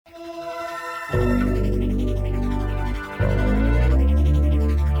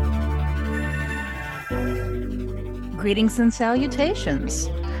Greetings and salutations.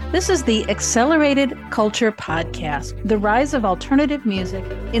 This is the Accelerated Culture Podcast, the rise of alternative music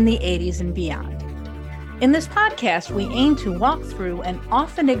in the 80s and beyond. In this podcast, we aim to walk through an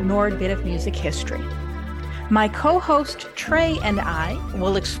often ignored bit of music history. My co-host Trey and I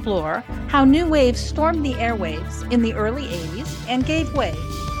will explore how new waves stormed the airwaves in the early 80s and gave way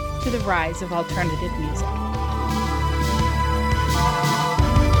to the rise of alternative music.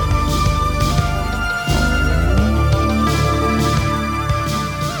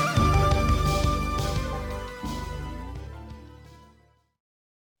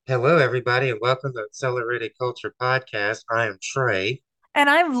 Hello, everybody, and welcome to Accelerated Culture Podcast. I am Trey.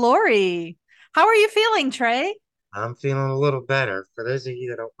 And I'm Lori. How are you feeling, Trey? I'm feeling a little better. For those of you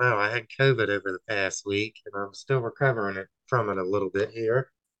that don't know, I had COVID over the past week, and I'm still recovering from it a little bit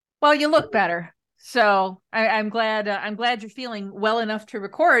here. Well, you look better. So I'm glad you're feeling well enough to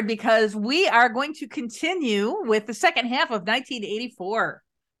record, because we are going to continue with the second half of 1984.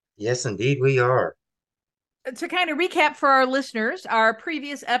 Yes, indeed, we are. To kind of recap for our listeners, our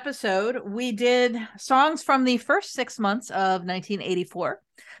previous episode, we did songs from the first 6 months of 1984.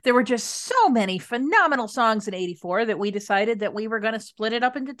 There were just so many phenomenal songs in 84 that we decided that we were going to split it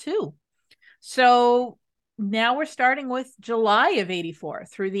up into two. So now we're starting with July of 84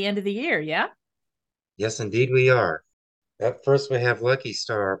 through the end of the year, yeah? Yes, indeed, we are. Up first, we have Lucky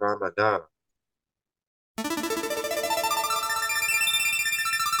Star by Madonna.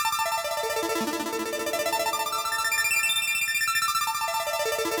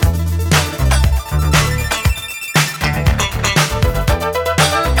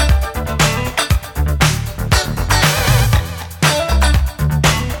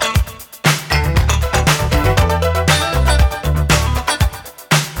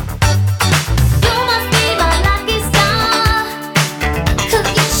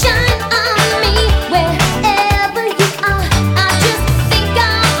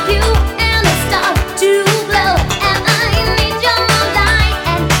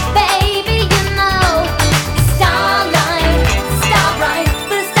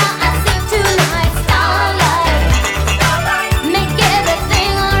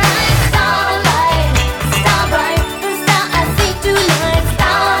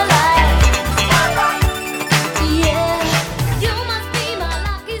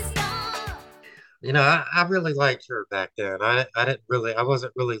 I really liked her back then. I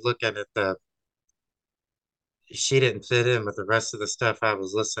wasn't really looking at she didn't fit in with the rest of the stuff I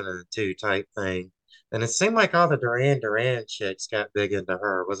was listening to type thing. And it seemed like all the Duran chicks got big into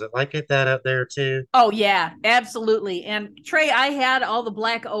her. Was it like that up there too? Oh, yeah, absolutely. And Trey, I had all the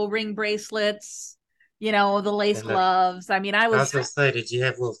black O-ring bracelets, the lace gloves. I was going to say, did you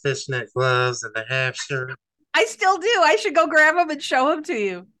have little fishnet gloves and the half shirt? I still do. I should go grab them and show them to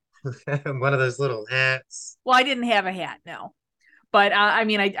you. One of those little hats. Well, I didn't have a hat, no. But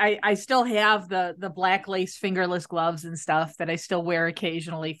I still have the black lace fingerless gloves and stuff that I still wear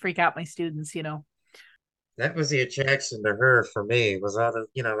occasionally, freak out my students, That was the attraction to her for me, was all the,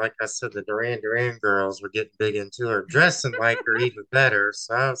 like I said, the Duran girls were getting big into her, dressing like her even better.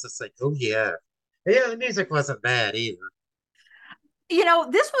 So I was just like, oh, yeah. Yeah, the music wasn't bad either.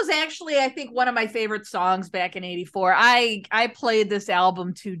 This was actually, I think, one of my favorite songs back in 84. I played this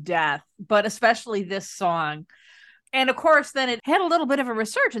album to death, but especially this song. And of course, then it had a little bit of a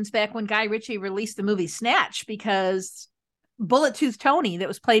resurgence back when Guy Ritchie released the movie Snatch, because Bullet Tooth Tony, that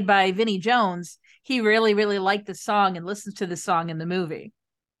was played by Vinnie Jones, he really, really liked the song and listened to the song in the movie.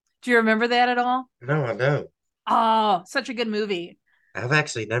 Do you remember that at all? No, I don't. Oh, such a good movie. I've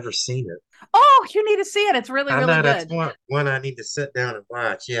actually never seen it. Oh, you need to see it. It's really, really good. That's one I need to sit down and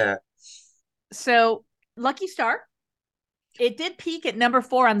watch. Yeah. So Lucky Star, it did peak at number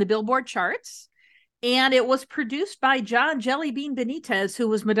 4 on the Billboard charts. And it was produced by John Jellybean Benitez, who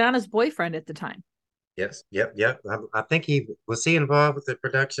was Madonna's boyfriend at the time. Yes. Yep. I think he involved with the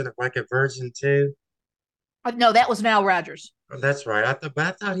production of like a version too. No, that was Nile Rodgers. Oh, that's right. I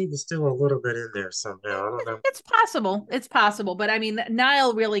thought he was still a little bit in there somehow. I don't know. It's possible. But I mean,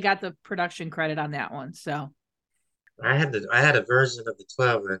 Nile really got the production credit on that one. So I had a version of the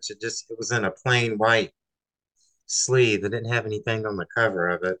 12-inch. It was in a plain white sleeve. It didn't have anything on the cover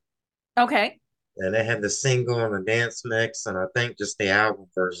of it. Okay. And it had the single and the dance mix, and I think just the album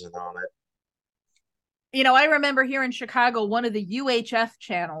version on it. I remember here in Chicago, one of the UHF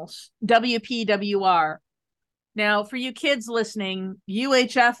channels, WPWR. Now, for you kids listening,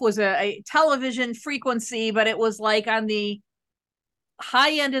 UHF was a television frequency, but it was like on the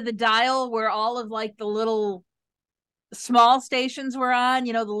high end of the dial, where all of like the little small stations were on,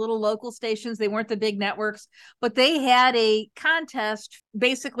 the little local stations. They weren't the big networks, but they had a contest,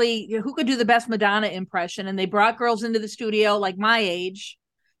 basically, who could do the best Madonna impression. And they brought girls into the studio like my age.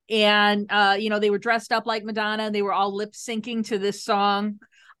 And, they were dressed up like Madonna. They were all lip syncing to this song.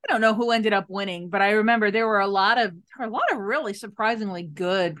 I don't know who ended up winning, but I remember there were a lot of really surprisingly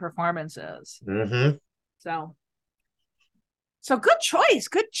good performances. Mm-hmm. So good choice,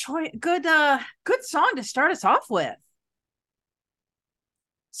 good song to start us off with.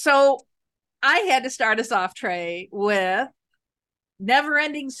 So I had to start us off, Trey, with Never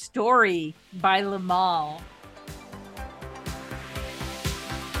Ending Story by Limahl.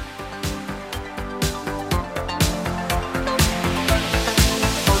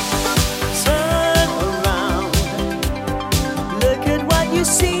 Turn around, look at what you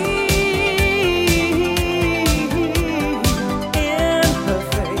see.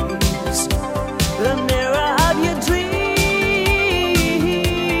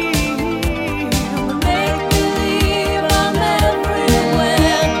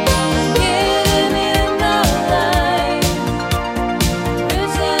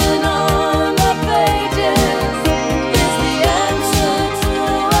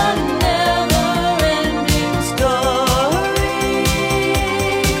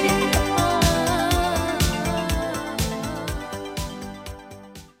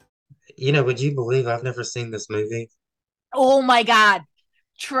 Would you believe I've never seen this movie? Oh my God,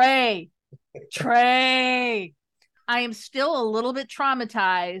 Trey. I am still a little bit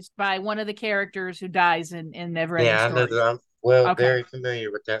traumatized by one of the characters who dies in Never Ending Yeah, I know Story. that Okay. very familiar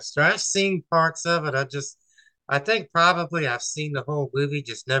with that story. I've seen parts of it. I think probably I've seen the whole movie,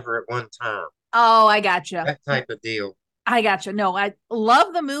 just never at one time. Oh, I gotcha. That type of deal. I gotcha. No, I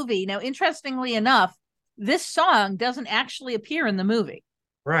love the movie. Now, interestingly enough, this song doesn't actually appear in the movie.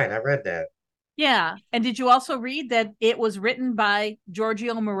 Right, I read that. Yeah. And did you also read that it was written by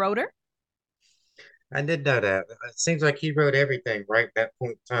Giorgio Moroder? I did know that. It seems like he wrote everything right at that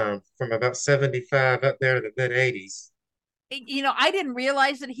point in time, from about 75 up there to the mid 80s. I didn't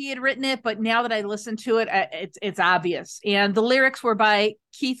realize that he had written it, but now that I listen to it, it's obvious. And the lyrics were by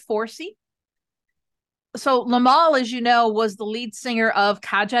Keith Forsey. So Limahl, as you know, was the lead singer of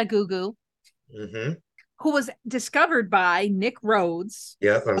Kaja Gugu, Mm-hmm. who was discovered by Nick Rhodes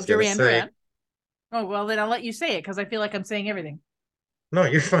Yes, I was of going to Duran say. Duran. Oh, well, then I'll let you say it because I feel like I'm saying everything. No,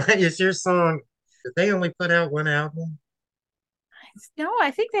 you're fine. It's your song. Did they only put out one album? No,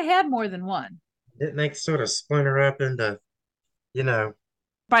 I think they had more than one. Didn't they sort of splinter up into, you know,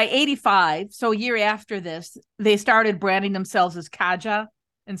 By 85, so a year after this, they started branding themselves as Kaja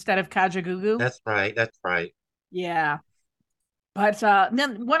instead of Kaja Gugu. that's right. That's right. Yeah. But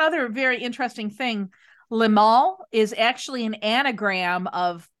then one other very interesting thing, Limahl is actually an anagram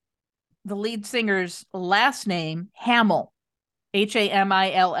of the lead singer's last name, Hamill.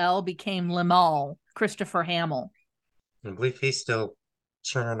 Hamill became Limahl, Christopher Hamill. I believe he's still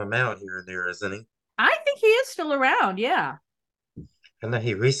churning them out here and there, isn't he? I think he is still around. Yeah. And then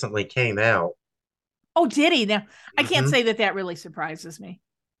he recently came out. Oh, did he? Now, I can't Mm-hmm. say that really surprises me.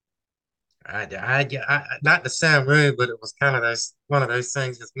 Not to sound rude, but it was kind of one of those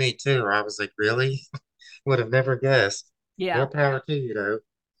things with me too, where I was like, really? Would have never guessed. Yeah. More power to you, though.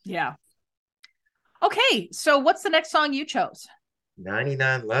 Yeah. Okay. So what's the next song you chose?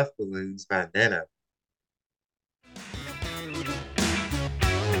 99 Love Balloons by Nena.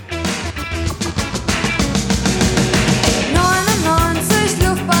 99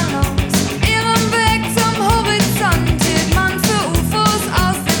 Luftballons, ihren Weg zum Horizont hielt man für UFOs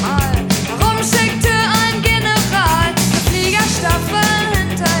aus dem All. Warum schickte ein General der Fliegerstaffel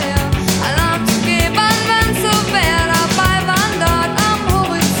hinterher? Alarm zu geben, wenn's so wär. Dabei waren dort am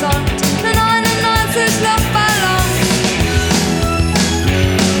Horizont nur 99 Luftballons.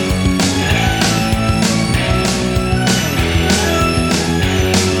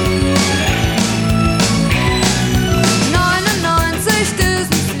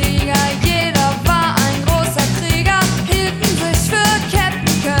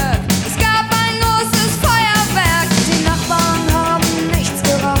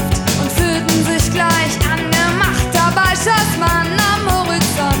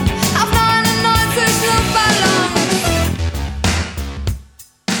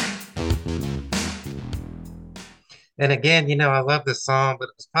 And again, I love the song, but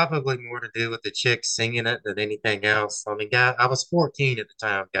it was probably more to do with the chick singing it than anything else. I mean, guys, I was 14 at the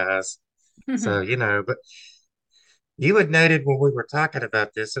time, guys. So, but you had noted when we were talking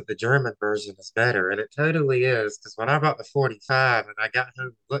about this that the German version is better, and it totally is. Because when I bought the 45 and I got home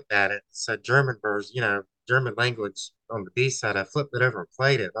and looked at it, it said German version, German language on the B side, I flipped it over and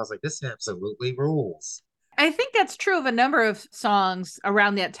played it. I was like, this absolutely rules. I think that's true of a number of songs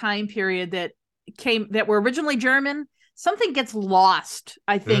around that time period that were originally German. Something gets lost,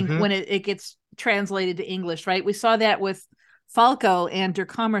 I think, Mm-hmm. when it gets translated to English, right? We saw that with Falco and Der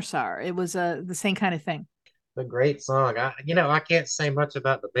Kommissar. It was the same kind of thing. A great song. I can't say much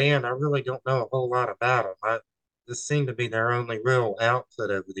about the band. I really don't know a whole lot about them. This seemed to be their only real output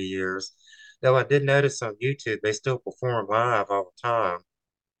over the years. Though I did notice on YouTube they still perform live all the time.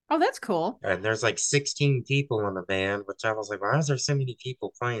 Oh, that's cool. And there's like 16 people in the band, which I was like, why is there so many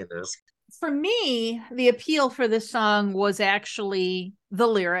people playing this? For me, the appeal for this song was actually the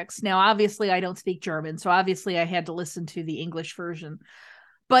lyrics. Now, obviously, I don't speak German, so obviously I had to listen to the English version.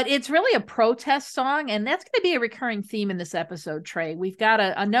 But it's really a protest song, and that's going to be a recurring theme in this episode, Trey. We've got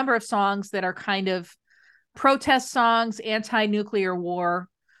a number of songs that are kind of protest songs, anti-nuclear war,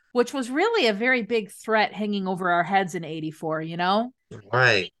 which was really a very big threat hanging over our heads in 84, you know?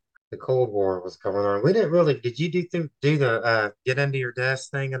 Right. The Cold War was going on. We didn't really, did you do the get under your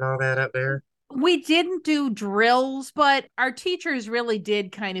desk thing and all that up there? We didn't do drills, but our teachers really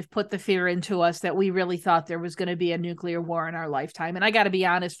did kind of put the fear into us that we really thought there was going to be a nuclear war in our lifetime. And I got to be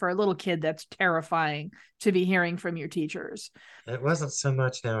honest, for a little kid, that's terrifying to be hearing from your teachers. It wasn't so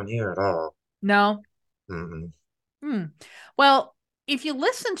much down here at all. No? Mm-mm. Hmm. Well, if you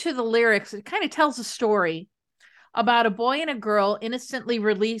listen to the lyrics, it kind of tells a story about a boy and a girl innocently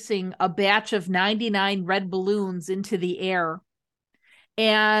releasing a batch of 99 red balloons into the air.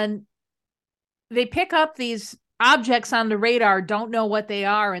 And they pick up these objects on the radar, don't know what they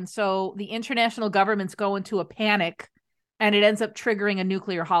are. And so the international governments go into a panic and it ends up triggering a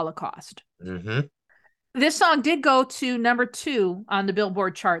nuclear holocaust. Mm-hmm. This song did go to number 2 on the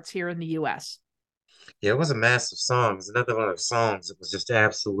Billboard charts here in the US. Yeah, it was a massive song. It was another one of those songs that was just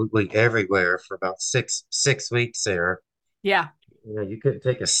absolutely everywhere for about six weeks there. Yeah. You couldn't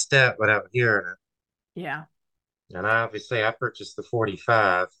take a step without hearing it. Yeah. And I purchased the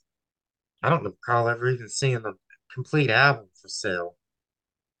 45. I don't recall ever even seeing the complete album for sale.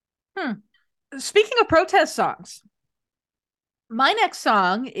 Speaking of protest songs, my next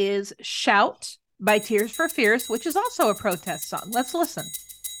song is Shout by Tears for Fears, which is also a protest song. Let's listen.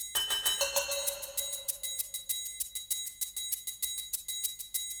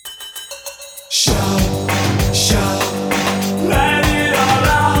 Shout, shout, let it all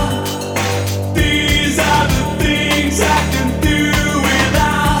out. These are the things I can do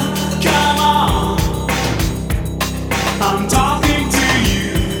without. Come on, I'm talking to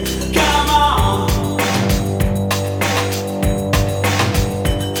you. Come on.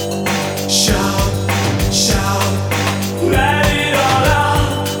 Shout, shout, let it all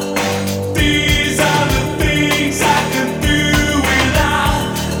out. These are the things I can do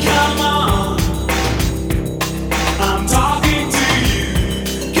without. Come on. I'm talking to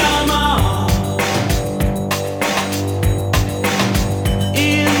you, come on.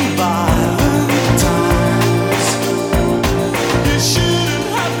 In violent times, you shouldn't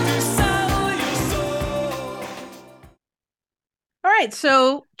have to sell your soul. All right,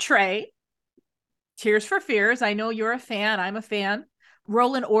 so Trey, Tears for Fears. I know you're a fan. I'm a fan.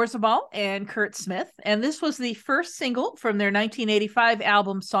 Roland Orzabal and Kurt Smith. And this was the first single from their 1985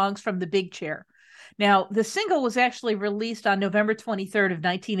 album, Songs from the Big Chair. Now, the single was actually released on November 23rd of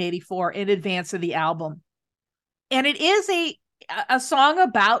 1984 in advance of the album. And it is a song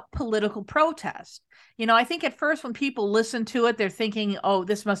about political protest. You know, I think at first when people listen to it, they're thinking, oh,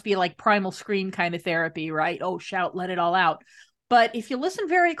 this must be like Primal Scream kind of therapy, right? Oh, shout, let it all out. But if you listen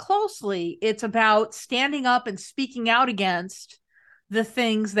very closely, it's about standing up and speaking out against the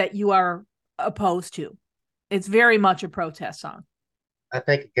things that you are opposed to. It's very much a protest song. I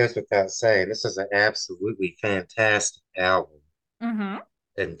think it goes without saying, this is an absolutely fantastic album Mm-hmm.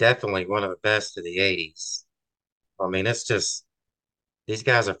 and definitely one of the best of the 80s. I mean, it's just, these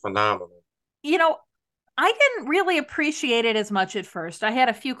guys are phenomenal. You know, I didn't really appreciate it as much at first. I had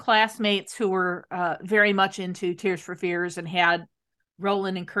a few classmates who were very much into Tears for Fears and had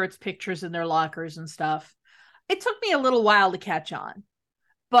Roland and Kurt's pictures in their lockers and stuff. It took me a little while to catch on,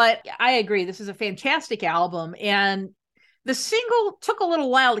 but I agree. This is a fantastic album. And the single took a little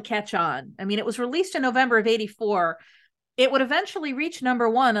while to catch on. I mean, it was released in November of 84. It would eventually reach number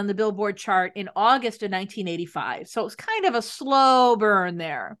 1 on the Billboard chart in August of 1985. So it was kind of a slow burn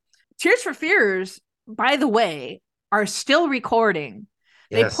there. Tears for Fears, by the way, are still recording.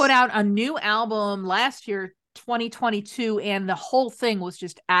 They Yes. put out a new album last year, 2022, and the whole thing was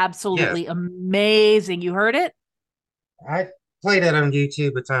just absolutely amazing. You heard it? I played it on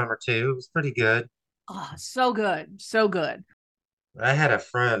YouTube a time or two. It was pretty good. Oh, so good. So good. I had a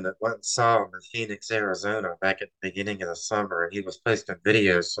friend that went and saw him in Phoenix, Arizona back at the beginning of the summer, and he was posting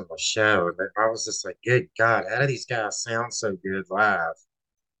videos from the show. And I was just like, good God, how do these guys sound so good live?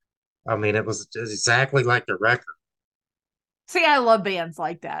 I mean, it was just exactly like the record. See, I love bands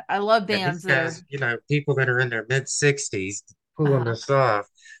like that. I love And these bands that are guys, people that are in their mid 60s pulling uh this off.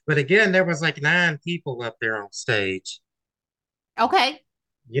 But again, there was like nine people up there on stage. okay.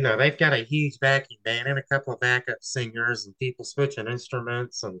 They've got a huge backing band and a couple of backup singers and people switching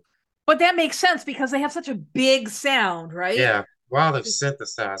instruments. And But that makes sense because they have such a big sound, right? yeah, a lot of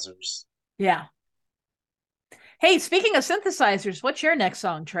synthesizers. Yeah. Hey, speaking of synthesizers, what's your next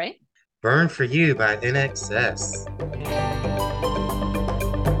song, Trey? Burn for You by NXS.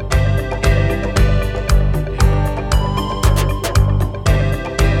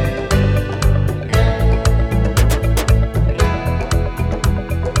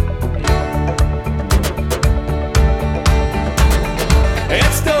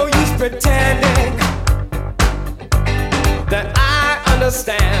 It's no use pretending that I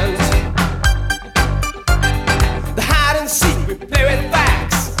understand. The hide and seek, we play with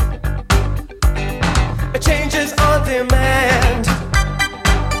facts. It changes on demand.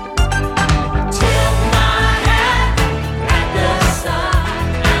 Tip my hat at the sun,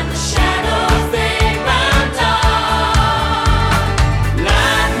 and the shadows they run dark.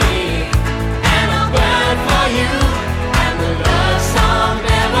 Light me, and I'll burn for you, and the love song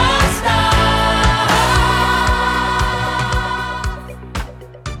never stops.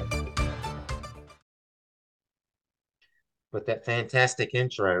 With that fantastic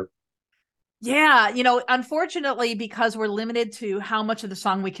intro. Yeah, unfortunately, because we're limited to how much of the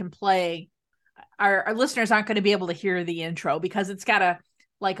song we can play, our listeners aren't going to be able to hear the intro because it's got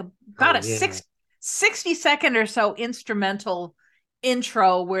about a 60-second or so instrumental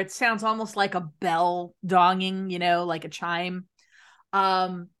intro where it sounds almost like a bell donging, like a chime.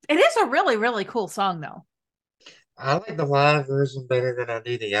 It is a really, really cool song, though. I like the live version better than I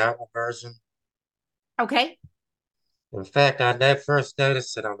do the album version. Okay. In fact, first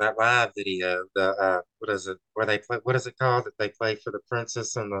noticed it on that live video. The what is it? Where they play? What is it called that they play for the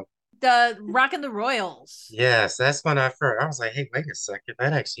princess and The Rockin' the Royals. Yes, that's when I first. I was like, hey, wait a second,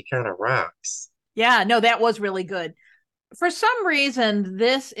 that actually kind of rocks. Yeah, no, that was really good. For some reason,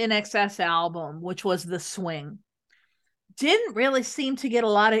 this NXS album, which was The Swing, didn't really seem to get a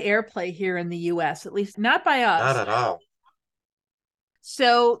lot of airplay here in the US, at least not by us. Not at all.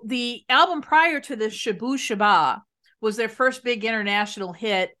 So the album prior to this, Shabu Shaba, was their first big international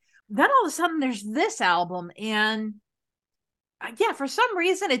hit. Then all of a sudden there's this album, and yeah, for some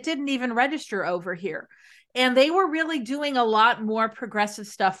reason it didn't even register over here. And they were really doing a lot more progressive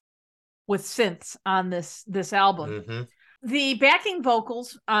stuff with synths on this album. Mm-hmm. The backing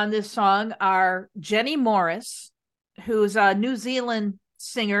vocals on this song are Jenny Morris, who's a New Zealand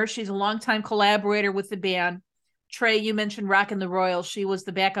singer. She's a longtime collaborator with the band. Trey, you mentioned Rockin' the Royals. She was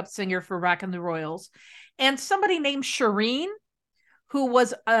the backup singer for Rockin' the Royals. And somebody named Shireen, who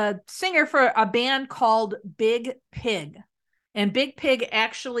was a singer for a band called Big Pig. And Big Pig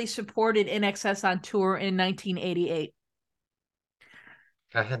actually supported NXS on tour in 1988.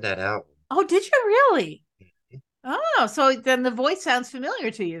 I had that album. Oh, did you really? Oh, so then the voice sounds familiar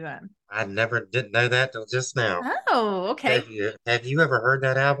to you then. I didn't know that till just now. Oh, okay. Have you ever heard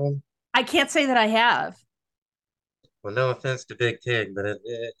that album? I can't say that I have. Well, no offense to Big Pig, but it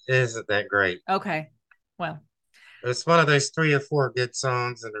isn't that great. Okay. Well, it's one of those 3 or 4 good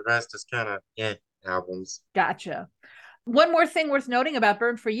songs, and the rest is kind of albums. Gotcha. One more thing worth noting about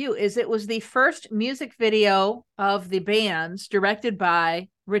Burn for You is it was the first music video of the band's directed by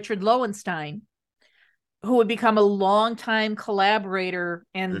Richard Lowenstein, who would become a longtime collaborator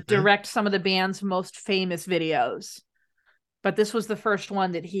and direct some of the band's most famous videos. But this was the first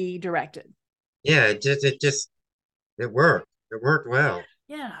one that he directed. Yeah, it worked. It worked well.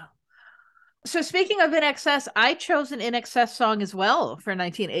 Yeah. So speaking of NXS, I chose an NXS song as well for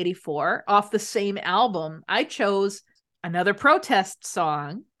 1984 off the same album. I chose another protest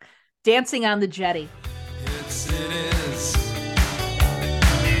song, Dancing on the Jetty. It is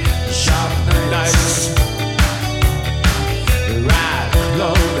sharp nights, ride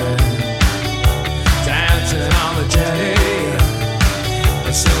loaded, dancing on the jetty,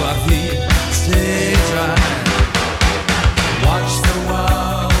 so our feet stay dry. Watch the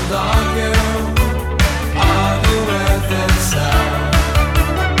world argue with itself.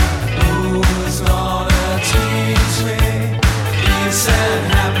 Who's gonna teach me peace and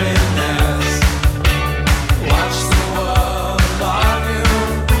happiness? Watch the world argue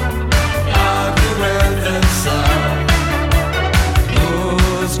with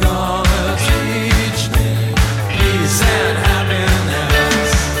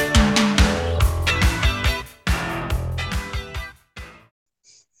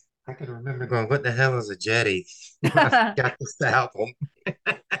the hell is a jetty? I got this album.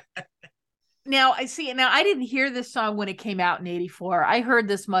 Now I see. Now I didn't hear this song when it came out in '84. I heard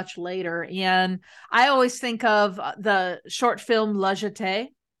this much later, and I always think of the short film La Jetée,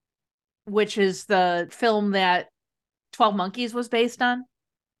 which is the film that 12 Monkeys was based on.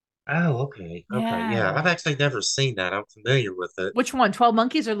 Oh, okay. Okay. Yeah. Yeah. I've actually never seen that. I'm familiar with it. Which one? 12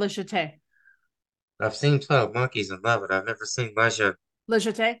 Monkeys or La Jetée? I've seen 12 Monkeys and love it. I've never seen Leisure. La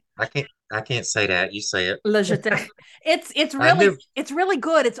Jetée. I can't say that. You say it. La Jetée. It's I really knew it's really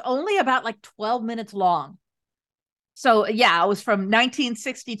good. It's only about like 12 minutes long. So yeah, it was from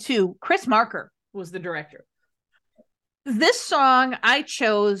 1962. Chris Marker was the director. This song I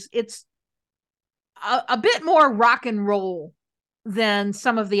chose, it's a bit more rock and roll than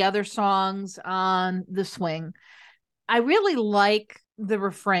some of the other songs on The Swing. I really like the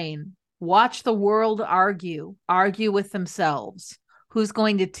refrain. Watch the world argue with themselves. Who's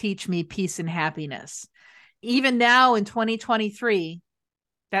going to teach me peace and happiness? Even now in 2023,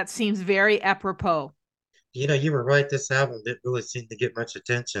 that seems very apropos. you were right. This album didn't really seem to get much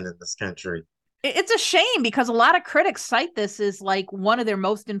attention in this country. It's a shame because a lot of critics cite this as like one of their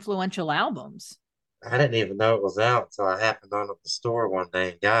most influential albums. I didn't even know it was out until I happened on at the store one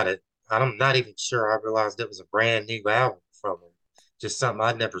day and got it. I'm not even sure I realized it was a brand new album from him. Just something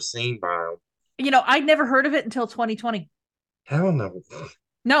I'd never seen by him. I'd never heard of it until 2020. Hell no.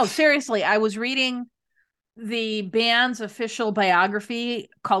 No, seriously, I was reading the band's official biography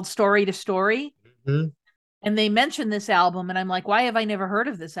called Story to Story, hmm and they mentioned this album, and I'm like, why have I never heard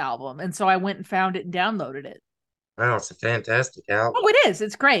of this album? And so I went and found it and downloaded it. Wow, it's a fantastic album. Oh, it is.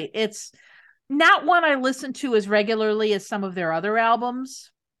 It's great. It's not one I listen to as regularly as some of their other albums.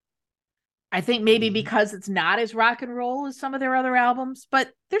 I think maybe Mhm. because it's not as rock and roll as some of their other albums,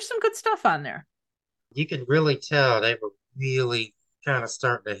 but there's some good stuff on there. You can really tell they were really kind of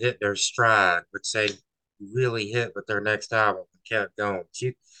starting to hit their stride, which they really hit with their next album and kept going.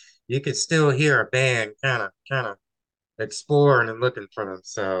 But you could still hear a band kind of exploring and looking for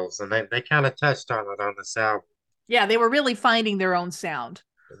themselves, and they kind of touched on it on this album. Yeah, they were really finding their own sound.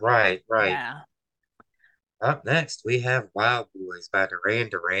 Right, right. Yeah. Up next, we have Wild Boys by Duran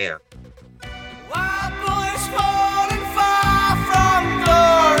Duran. Wild boys falling far from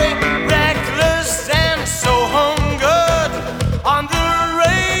glory, reckless and so hungered on the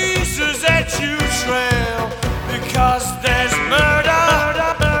races that you trail, because there's murder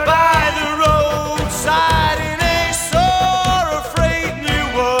by the roadside in a sore-afraid new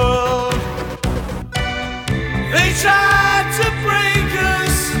world. They tried to break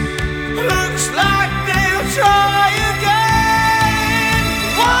us, looks like they'll try again.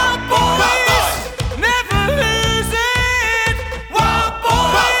 Wild boys never lose it. Wild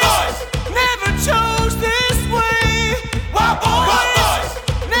boys never chose this way. Wild boys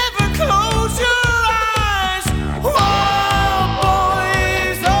never close your eyes. Wild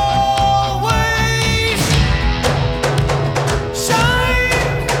boys always shine.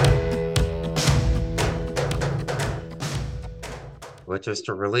 Which is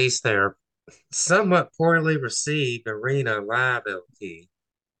to release their somewhat poorly received Arena Live LP.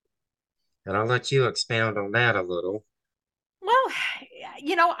 And I'll let you expound on that a little. Well,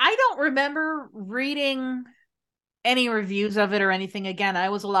 I don't remember reading any reviews of it or anything. Again, I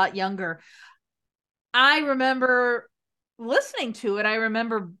was a lot younger. I remember listening to it.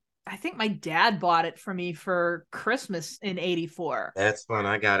 I think my dad bought it for me for Christmas in '84. That's when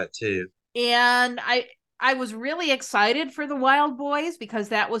I got it too. And I was really excited for the Wild Boys because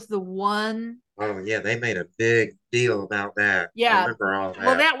that was the one. Oh yeah, they made a big deal about that. I Yeah. remember all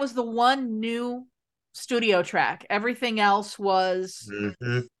Well, that. that was the one new studio track. Everything else was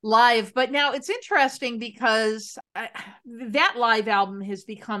hmm live. But now it's interesting because that live album has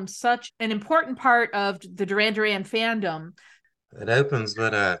become such an important part of the Duran Duran fandom. It opens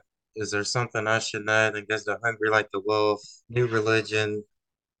with is there something I should know? Then goes to Hungry Like the Wolf, New Religion.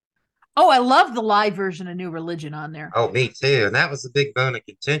 Oh, I love the live version of New Religion on there. Oh, me too. And that was a big bone of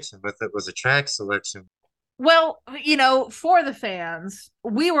contention with it was a track selection. Well, for the fans,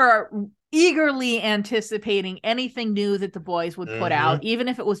 we were eagerly anticipating anything new that the boys would put out, even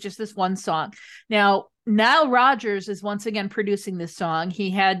if it was just this one song. Now, Nile Rodgers is once again producing this song. He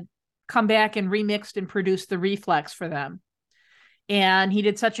had come back and remixed and produced the Reflex for them. And he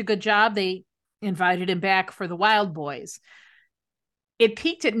did such a good job, they invited him back for the Wild Boys. It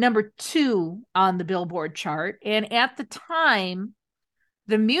peaked at number 2 on the Billboard chart. And at the time,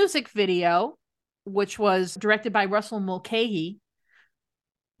 the music video, which was directed by Russell Mulcahy,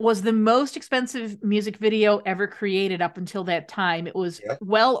 was the most expensive music video ever created up until that time. It was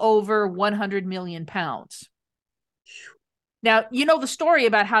well over 100 million pounds. Now, you know the story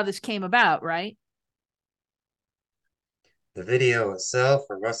about how this came about, right? The video itself,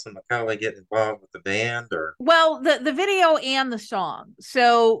 or Russell McCauley getting involved with the band, or Well, the video and the song.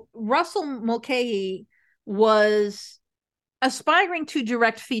 So Russell Mulcahy was aspiring to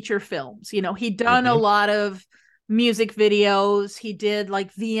direct feature films. You know, he'd done a hmm lot of music videos. He did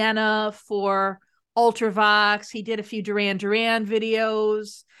like Vienna for Ultravox. He did a few Duran Duran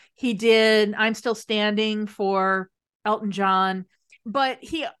videos. He did I'm Still Standing for Elton John. But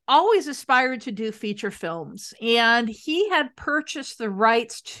he always aspired to do feature films. And he had purchased the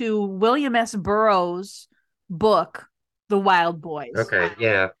rights to William S. Burroughs' book, The Wild Boys. okay,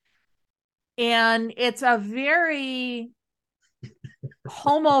 yeah, And it's a very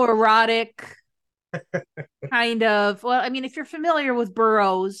homoerotic kind of, well, I mean, if you're familiar with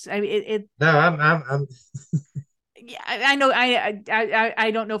Burroughs, I mean, no, I'm yeah, I know,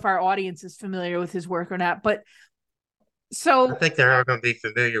 I don't know if our audience is familiar with his work or not, but I so think they're all going to be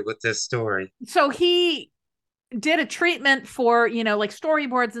familiar with this story. he did a treatment for, you know, like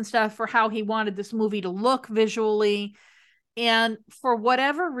storyboards and stuff for how he wanted this movie to look visually, and for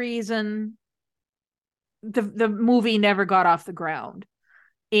whatever reason, the movie never got off the ground.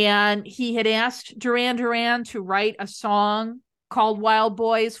 And he had asked Duran Duran to write a song called Wild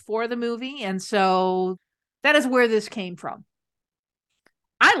Boys for the movie. And so that is where this came from.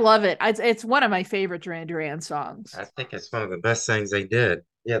 I love it. It's one of my favorite Duran Duran songs. I think it's one of the best things they did.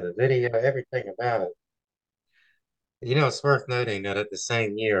 Yeah, the video, everything about it. You know, it's worth noting that at the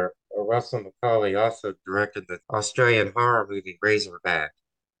same year, Russell McCauley also directed the Australian horror movie Razorback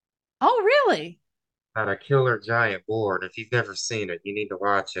Oh, really? about a killer giant boar. And if you've never seen it, you need to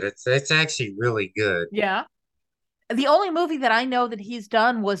watch it. It's actually really good. Yeah. The only movie that I know that he's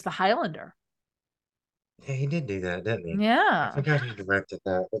done was The Highlander. Yeah, he did do that, didn't he? I Yeah. forgot he directed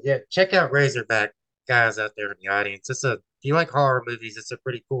that. But yeah, check out Razorback, guys out there in the audience. If you like horror movies, it's a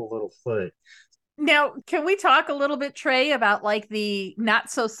pretty cool little flick. Now, can we talk a little bit, Trey, about like the not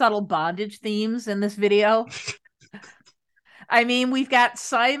so subtle bondage themes in this video? I mean, we've got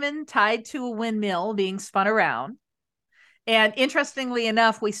Simon tied to a windmill being spun around. And interestingly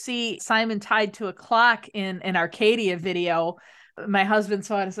enough, we see Simon tied to a clock in an Arcadia video. My husband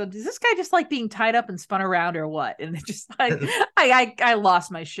saw it and said, "Does this guy just like being tied up and spun around or what?" And it just like I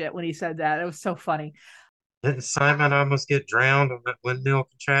lost my shit when he said that. It was so funny. Didn't Simon almost get drowned on that windmill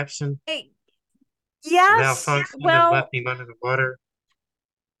contraption? Hey, yes. Malfunctioned and Well, left him under the water?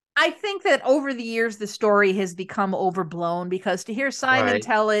 I think that over the years, the story has become overblown because to hear Simon Right.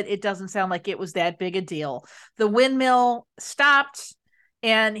 tell it, it doesn't sound like it was that big a deal. The windmill stopped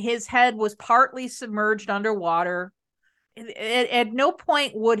and his head was partly submerged underwater. At no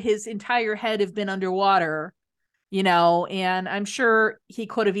point would his entire head have been underwater, you know, and I'm sure he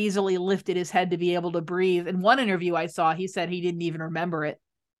could have easily lifted his head to be able to breathe. In one interview I saw, he said he didn't even remember it.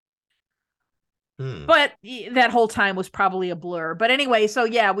 Hmm. But that whole time was probably a blur. But anyway, so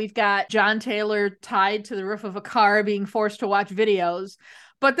yeah, we've got John Taylor tied to the roof of a car being forced to watch videos.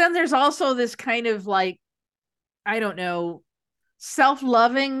 But then there's also this kind of like, I don't know,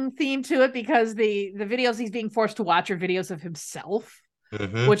 self-loving theme to it because the videos he's being forced to watch are videos of himself,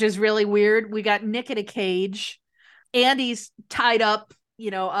 Mm-hmm. which is really weird. We got Nick in a cage. Andy's tied up, you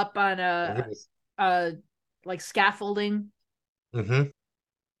know, up on a like scaffolding. Mm-hmm.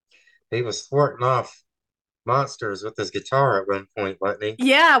 He was thwarting off monsters with his guitar at one point, wasn't he?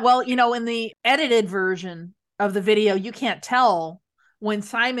 Yeah, well, you know, in the edited version of the video, you can't tell when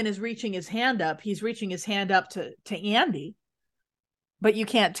Simon is reaching his hand up, he's reaching his hand up to Andy. But you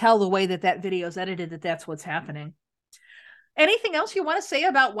can't tell the way that that video is edited that that's what's happening. Anything else you want to say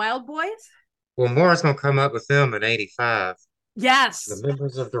about Wild Boys? Well, more's gonna come up with them in '85. Yes. The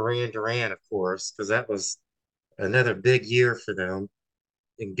members of Duran Duran, of course, because that was another big year for them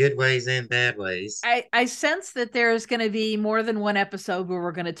in good ways and bad ways. I sense that there's going to be more than one episode where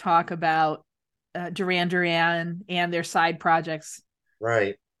we're going to talk about Duran Duran and their side projects.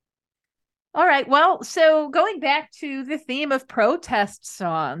 Right. All right. Well, so going back to the theme of protest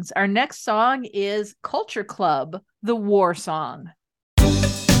songs, our next song is Culture Club, the war song.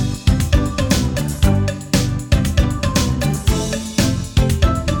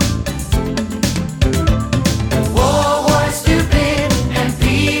 War was stupid and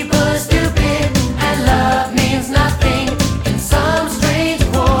people are stupid and love means nothing in some strange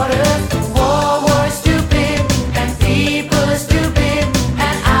quarters. War was stupid and people are stupid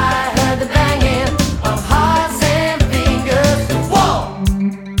and I heard the banging of hearts and fingers. War!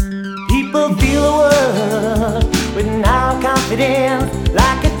 People feel the world with now confidence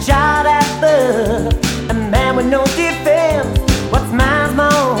like a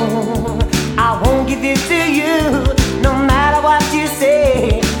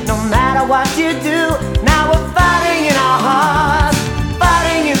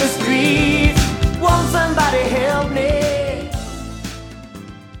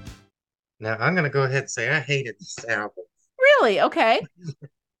Now, I'm going to go ahead and say I hated this album. Really? Okay.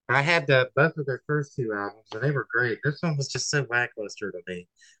 I had both of their first two albums, and they were great. This one was just so lackluster to me.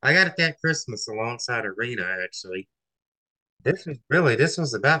 I got it that Christmas alongside Arena, actually. This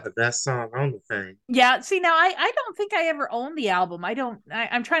was about the best song on the thing. Yeah. See, now I don't think I ever owned the album.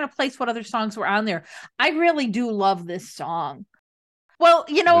 I'm trying to place what other songs were on there. I really do love this song. Well,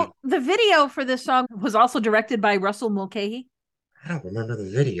 the video for this song was also directed by Russell Mulcahy. I don't remember the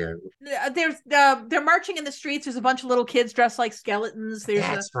video. They're marching in the streets. There's a bunch of little kids dressed like skeletons.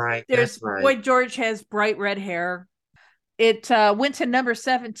 That's right. Boy George has bright red hair. It went to number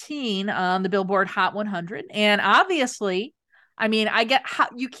 17 on the Billboard Hot 100, and obviously, I mean,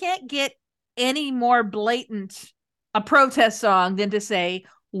 you can't get any more blatant a protest song than to say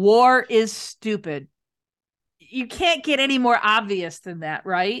war is stupid. You can't get any more obvious than that,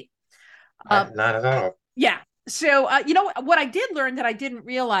 right? Not at all. Yeah. So, what I did learn that I didn't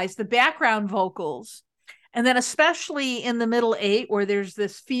realize, the background vocals, and then especially in the middle eight, where there's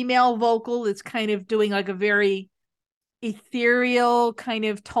this female vocal that's kind of doing like a very ethereal kind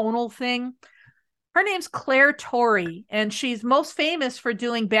of tonal thing. Her name's Claire Torrey, and she's most famous for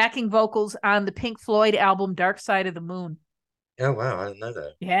doing backing vocals on the Pink Floyd album Dark Side of the Moon. Oh, wow. I didn't know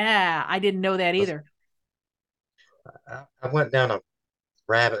that. Yeah, I didn't know that either. I went down a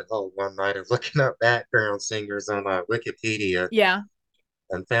rabbit hole one night of looking up background singers on Wikipedia. Yeah.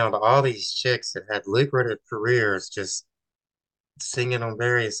 And found all these chicks that had lucrative careers just singing on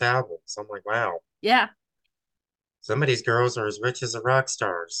various albums. I'm like, wow. Yeah. Some of these girls are as rich as the rock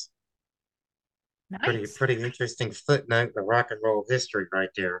stars. Nice. Pretty interesting footnote in rock and roll history right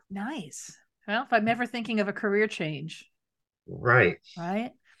there. Nice. Well, if I'm ever thinking of a career change. Right.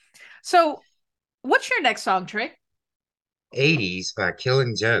 Right. So, what's your next song, Trey? 80s by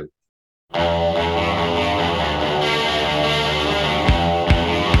Killing Joke.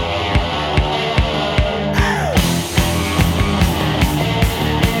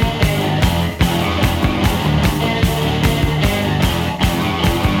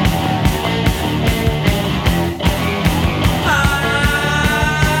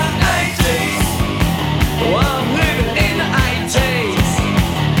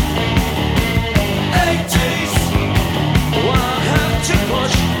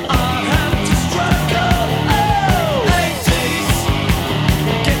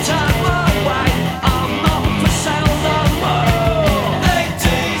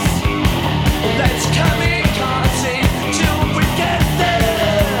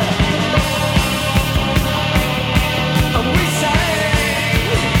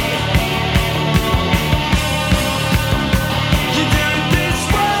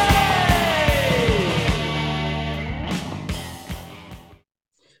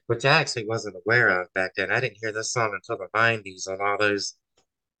 Which I actually wasn't aware of back then. I didn't hear this song until the 90s on all those,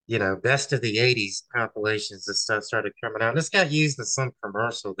 best of the 80s compilations and stuff started coming out. This got used in some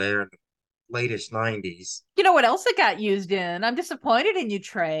commercial there in the latest 90s. You know what else it got used in? I'm disappointed in you,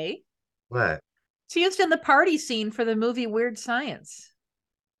 Trey. What? It's used in the party scene for the movie Weird Science.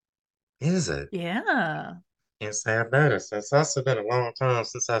 Is it? Yeah. Can't say I've noticed. It's also been a long time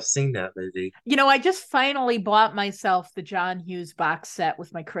since I've seen that movie. I just finally bought myself the John Hughes box set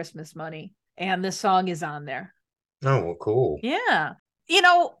with my Christmas money, and this song is on there. Oh, well, cool. Yeah.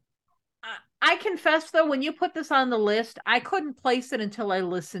 I confess, though, when you put this on the list, I couldn't place it until I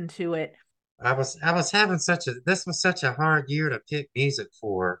listened to it. I was having this was such a hard year to pick music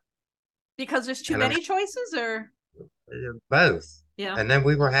for. Because there's too many choices, or? Both. Yeah. And then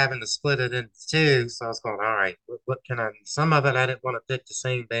we were having to split it into two. So I was going, all right, what can some of it I didn't want to pick the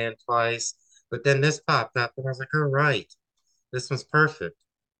same band twice. But then this popped up and I was like, all right, this was perfect.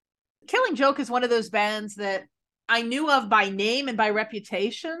 Killing Joke is one of those bands that I knew of by name and by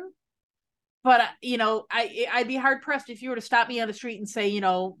reputation. But, I'd be hard pressed if you were to stop me on the street and say,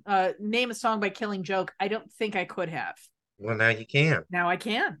 name a song by Killing Joke. I don't think I could have. Well, now you can. Now I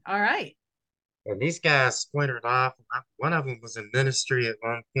can. All right. And these guys splintered off. One of them was in ministry at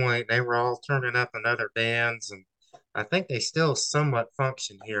one point. They were all turning up in other bands. And I think they still somewhat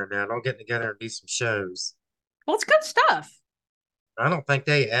function here now. They'll get together and do some shows. Well, it's good stuff. I don't think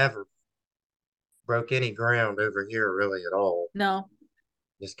they ever broke any ground over here really at all. No.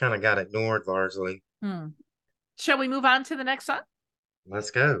 Just kind of got ignored largely. Shall we move on to the next song?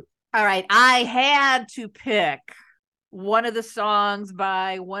 Let's go. All right. I had to pick one of the songs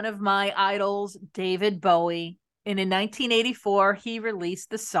by one of my idols, David Bowie. And in 1984, he released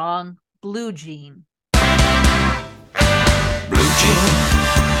the song Blue Jean. Blue Jean,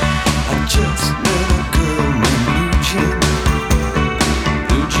 I just met a girl named Blue Jean.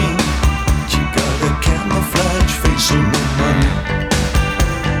 Blue Jean, she got a camouflage face on her money.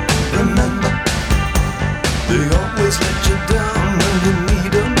 Remember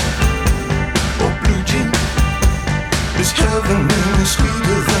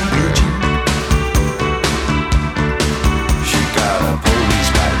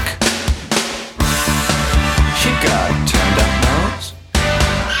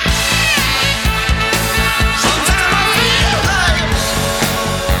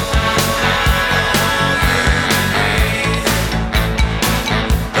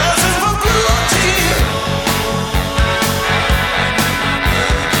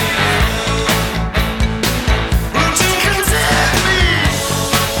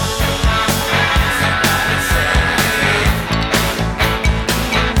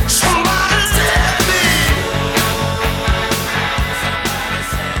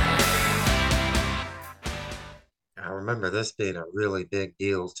being a really big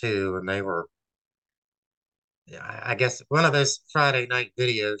deal too. And they were, I guess, one of those Friday night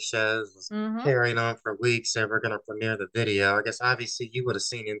video shows was Mm-hmm. carrying on for weeks. They were going to premiere the video. I guess obviously you would have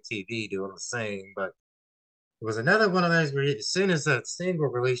seen MTV doing the same, but it was another one of those where as soon as that single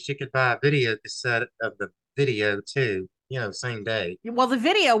released, you could buy a video cassette of the video too, same day. Well, the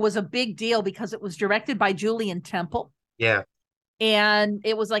video was a big deal because it was directed by Julian Temple. Yeah. And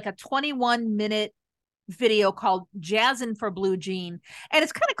it was like a 21-minute video called Jazzin' for Blue Jean. And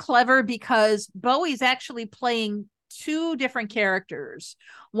it's kind of clever because Bowie's actually playing two different characters.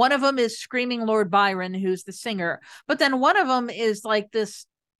 One of them is Screaming Lord Byron, who's the singer. But then one of them is like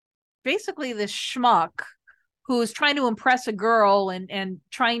basically this schmuck who's trying to impress a girl and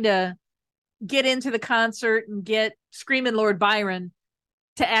trying to get into the concert and get Screaming Lord Byron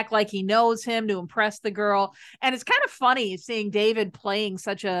to act like he knows him, to impress the girl. And it's kind of funny seeing David playing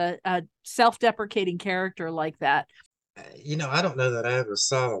such a self-deprecating character like that. I don't know that I ever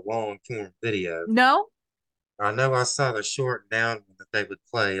saw a long form video. No? I know I saw the short down one that they would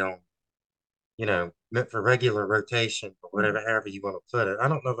play on, meant for regular rotation or whatever, however you want to put it. I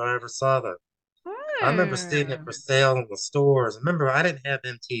don't know that I ever saw that. I remember seeing it for sale in the stores. Remember, I didn't have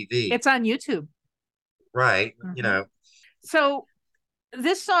MTV. It's on YouTube. Right. So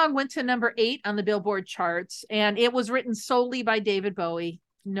this song went to number 8 on the Billboard charts, and it was written solely by David Bowie.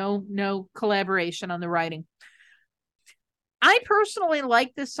 No collaboration on the writing. I personally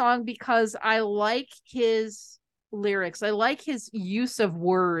like this song because I like his lyrics. I like his use of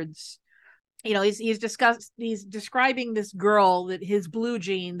words. He's describing this girl, that his blue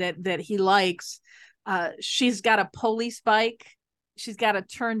jean that he likes. She's got a police bike. She's got a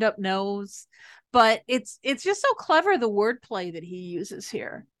turned up nose. But it's just so clever, the wordplay that he uses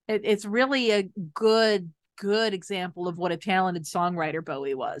here. It's really a good example of what a talented songwriter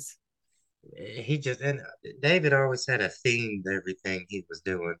Bowie was. And David always had a theme to everything he was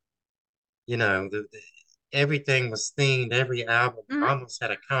doing. Everything was themed. Every album almost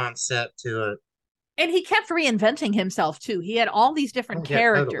had a concept to it. And he kept reinventing himself too. He had all these different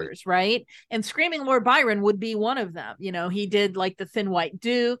characters, totally. Right? And Screaming Lord Byron would be one of them. He did like the Thin White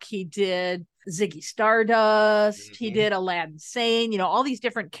Duke. He did Ziggy Stardust. He did Aladdin Sane. All these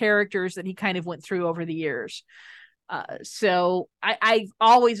different characters that he kind of went through over the years. So I've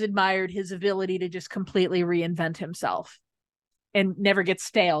always admired his ability to just completely reinvent himself and never get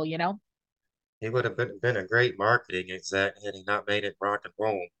stale. He would have been a great marketing exec had he not made it rock and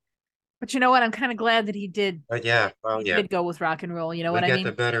roll. But you know what? I'm kind of glad that he did. He did go with rock and roll. You know what I mean? We got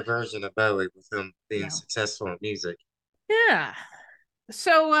the better version of Bowie with him being successful in music. Yeah.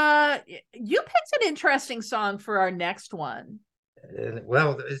 So you picked an interesting song for our next one.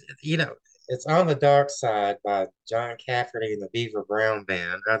 Well, it's On the Dark Side by John Cafferty and the Beaver Brown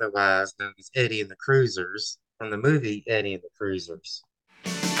Band, otherwise known as Eddie and the Cruisers, from the movie Eddie and the Cruisers.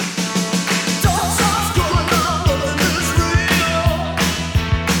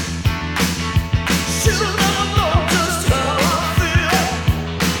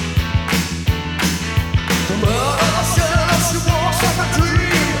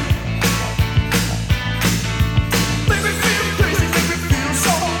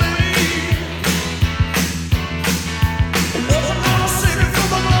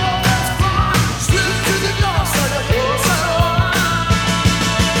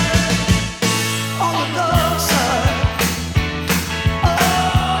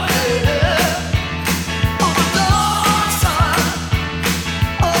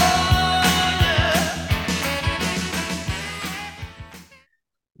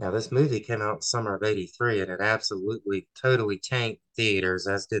 Now, this movie came out in summer of '83, and it absolutely, totally tanked theaters,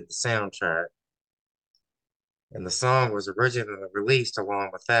 as did the soundtrack. And the song was originally released along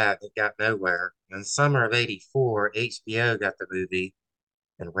with that. It got nowhere. In summer of '84, HBO got the movie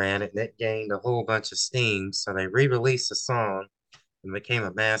and ran it, and it gained a whole bunch of steam. So they re-released the song and became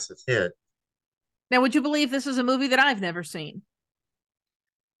a massive hit. Now, would you believe this is a movie that I've never seen?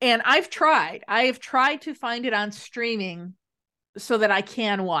 And I have tried to find it on streaming so that I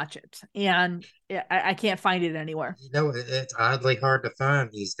can watch it, and I can't find it anywhere. It's oddly hard to find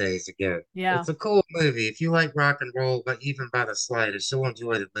these days again. Yeah. It's a cool movie. If you like rock and roll, but even by the slightest, you'll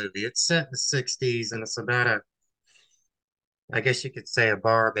enjoy the movie. It's set in the '60s, and it's about I guess you could say, a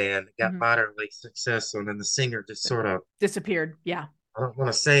bar band that got moderately successful, and then the singer just sort of disappeared. Yeah. I don't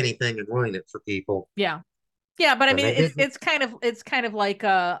want to say anything and ruin it for people. Yeah. Yeah, but I mean, it's kind of like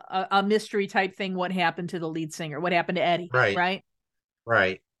a mystery type thing. What happened to the lead singer? What happened to Eddie?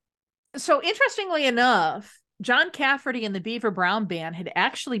 Right. So interestingly enough, John Cafferty and the Beaver Brown Band had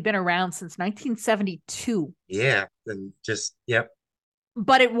actually been around since 1972. Yeah, and just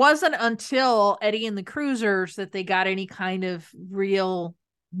But it wasn't until Eddie and the Cruisers that they got any kind of real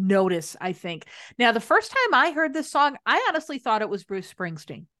notice, I think. Now, the first time I heard this song, I honestly thought it was Bruce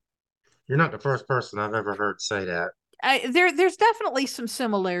Springsteen. You're not the first person I've ever heard say that. There's definitely some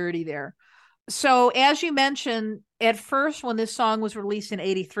similarity there. So, as you mentioned, at first, when this song was released in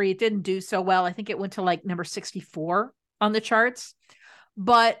 83, it didn't do so well. I think it went to like number 64 on the charts.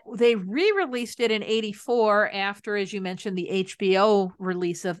 But they re-released it in 84 after, as you mentioned, the HBO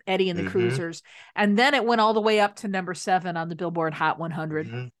release of Eddie and the Cruisers. And then it went all the way up to number 7 on the Billboard Hot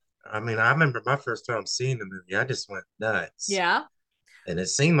 100. I mean, I remember my first time seeing the movie, I just went nuts. Yeah. And it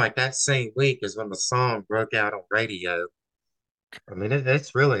seemed like that same week is when the song broke out on radio. I mean,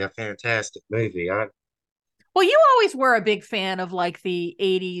 it's really a fantastic movie. Well, you always were a big fan of like the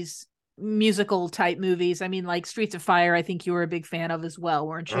 80s musical type movies. I mean, like Streets of Fire, I think you were a big fan of as well,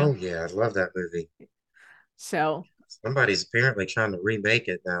 weren't you? Oh, yeah, I love that movie. So Somebody's apparently trying to remake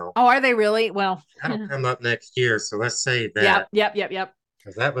it now. oh, are they really? Well, That'll come up next year, so let's save that. Yep.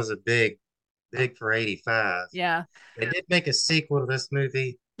 Because that was a big for 85. Yeah. They did make a sequel to this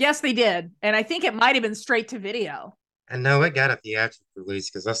movie. Yes, they did. And I think it might have been straight to video. And no, it got a theatrical release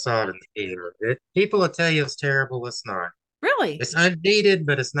because I saw it in the theater. People will tell you it's terrible. It's not. Really? It's unneeded,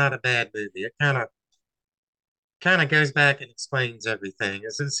 but it's not a bad movie. It kind of goes back and explains everything.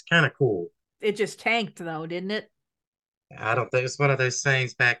 It's kind of cool. It just tanked though, didn't it? I don't think it's one of those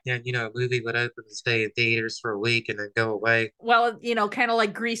things back then, a movie would open and stay in theaters for a week and then go away. Well, kind of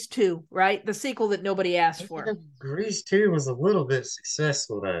like Grease 2, right? The sequel that nobody asked for. Grease 2 was a little bit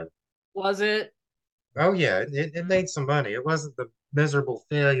successful though. Was it? Oh yeah, it made some money. It wasn't the miserable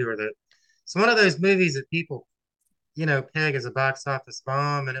failure that it's one of those movies that people, peg as a box office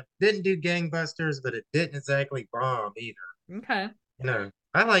bomb, and it didn't do gangbusters, but it didn't exactly bomb either. Okay.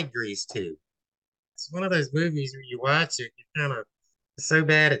 I like Grease too. It's one of those movies where you watch it, you kind of so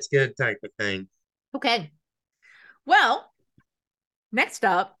bad it's good type of thing. Okay. Well, next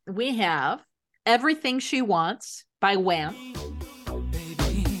up we have Everything She Wants by Wham.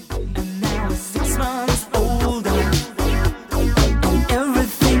 Baby, and now 6 months older. And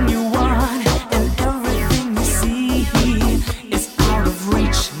everything you want and everything you see is out of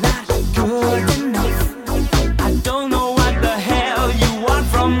reach, not good enough. I don't know what the hell you want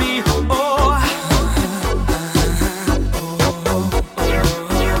from me.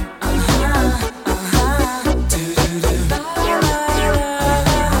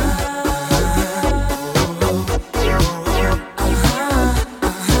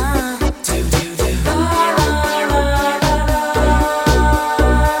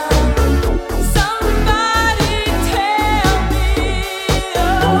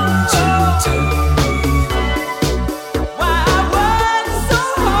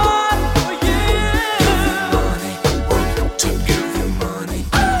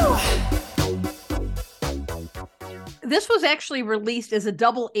 This was actually released as a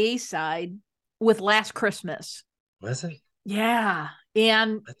double A side with Last Christmas. Was it? Yeah.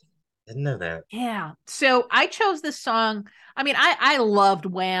 And I didn't know that. yeah. So I chose this song. I mean, I loved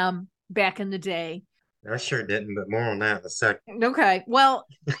Wham back in the day. I sure didn't, but more on that in a second. Okay. Well,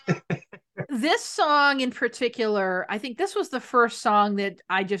 this song in particular, I think this was the first song that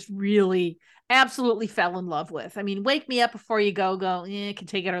I just really absolutely fell in love with. I mean, Wake Me Up Before You Go, you can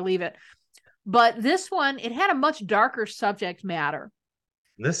take it or leave it. But this one, it had a much darker subject matter.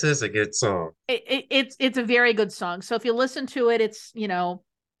 This is a good song. It's a very good song. So if you listen to it, it's,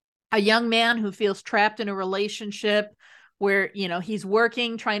 a young man who feels trapped in a relationship where, he's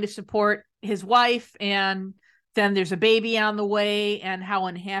working, trying to support his wife, and then there's a baby on the way and how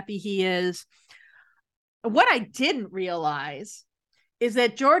unhappy he is. What I didn't realize is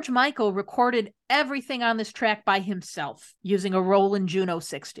that George Michael recorded everything on this track by himself using a Roland Juno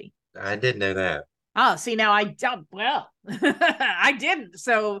 60. I did know that. Oh, see, now I don't. Well, I didn't.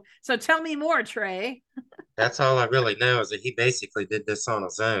 So tell me more, Trey. That's all I really know is that he basically did this on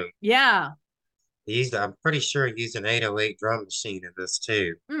his own. Yeah. I'm pretty sure he used an 808 drum machine in this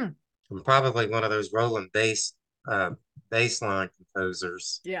too. Mm. And probably one of those Roland bass line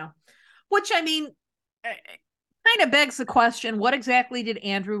composers. Yeah. Which, I mean, kind of begs the question, what exactly did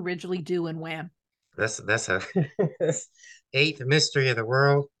Andrew Ridgeley do in Wham? That's a eighth mystery of the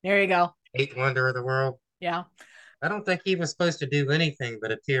world. There you go. Eighth wonder of the world. Yeah. I don't think he was supposed to do anything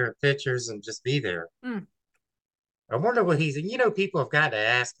but appear in pictures and just be there. Mm. I wonder what people have got to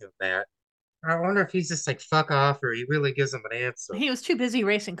ask him that. I wonder if he's just like, fuck off, or he really gives them an answer. He was too busy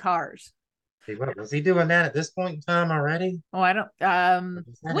racing cars. What, was he doing that at this point in time already? Oh, I don't.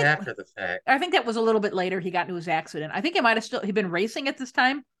 Was that after the fact? I think that was a little bit later. He got into his accident. I think he'd been racing at this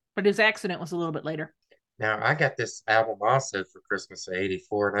time, but his accident was a little bit later. Now, I got this album also for Christmas of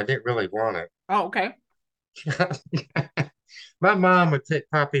 '84, and I didn't really want Oh, okay. it. My mom would pick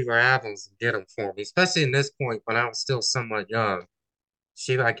popular albums and get them for me, especially in this point when I was still somewhat young.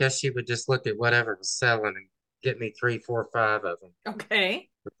 I guess she would just look at whatever was selling and get me three, four, five of them. Okay.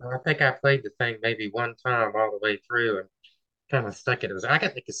 I think I played the thing maybe one time all the way through and kind of stuck it. I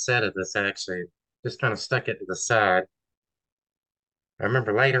got the cassette of this actually, just kind of stuck it to the side. I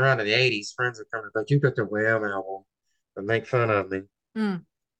remember later on in the '80s, friends would come and like, "You got the Wham album," and make fun of me. Mm.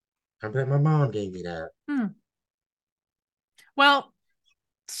 I bet my mom gave me that. Mm. Well,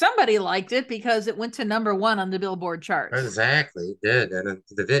 somebody liked it because it went to #1 on the Billboard charts. Exactly, it did. And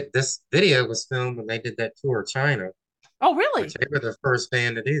this video was filmed when they did that tour of China, Oh, really? which they were the first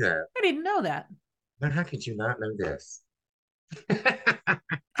band to do that. I didn't know that. Now, how could you not know this?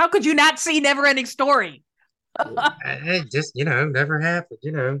 How could you not see Neverending Story? It just, never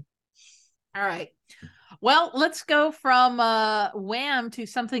happened. All right. Well, let's go from Wham to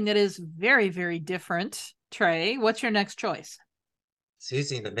something that is very, very different. Trey, what's your next choice?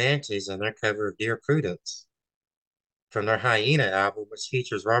 Susie and the Banshees on their cover of Dear Prudence from their Hyena album, which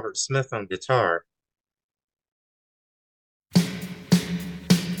features Robert Smith on guitar.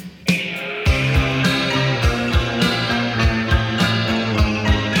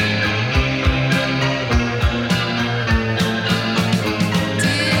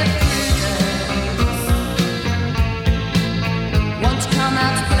 Won't you come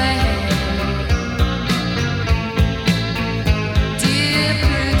out to play? Dear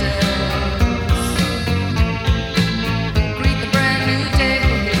Prudence, greet the brand new day.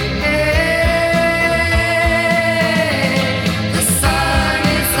 The sun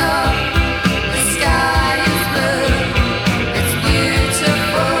is up, the sky is blue, it's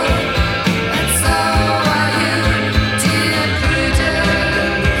beautiful, and so are you, dear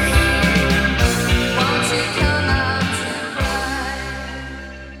Prudence. Won't you come out to play?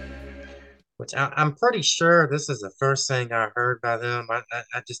 Which I'm pretty sure this is the first thing I heard by them. I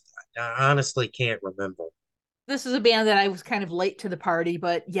honestly can't remember. This is a band that I was kind of late to the party,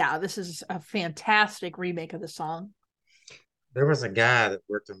 but yeah, this is a fantastic remake of the song. There was a guy that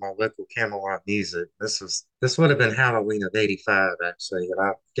worked in my local Camelot Music. This would have been Halloween of '85 actually,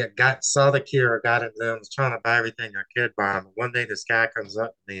 and I saw the Cure, got into them, was trying to buy everything I could buy them. One day this guy comes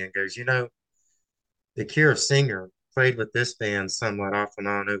up to me and goes, the Cure singer played with this band somewhat off and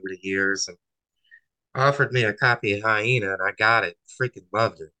on over the years, and offered me a copy of Hyena, and I got it. Freaking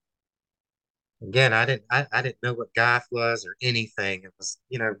loved it. Again, I didn't know what goth was or anything. It was,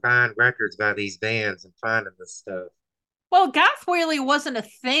 buying records by these bands and finding this stuff. Well, goth really wasn't a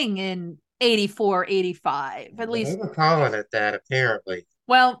thing in '84, '85, at They least. were calling it that apparently.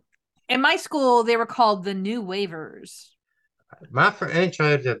 Well, in my school, they were called the New Wavers. My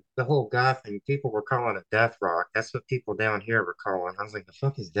intro to the whole goth thing, people were calling it death rock. That's what people down here were calling. I was like, the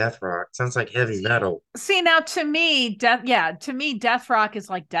fuck is death rock? Sounds like heavy metal. See, now to me, death rock is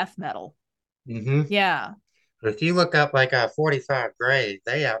like death metal. Mm-hmm. Yeah. But if you look up like 45 Grade,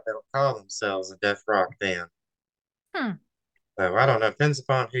 they don't call themselves a death rock band. Hmm. So I don't know. Depends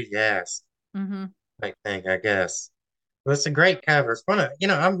upon who you ask. Mm-hmm. I guess. But it's a great cover. It's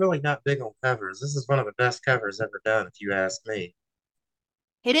I'm really not big on covers. This is one of the best covers ever done, if you ask me.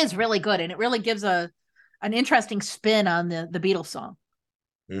 It is really good, and it really gives an interesting spin on the Beatles song.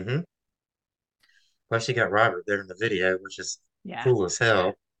 Mm-hmm. Plus, you got Robert there in the video, which is Yeah. cool as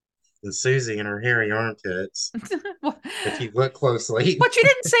hell. And Susie in her hairy armpits, if you look closely. But you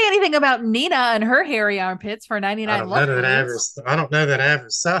didn't say anything about Nina and her hairy armpits for 99 Love Blues. I don't know that I ever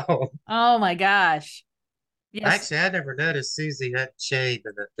saw. Oh my gosh. Yes. Actually, I never noticed Susie hadn't shaved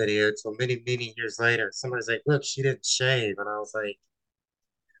in that video until many, many years later. Somebody's like, look, she didn't shave. And I was like,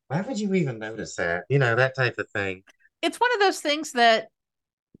 why would you even notice that? That type of thing. It's one of those things that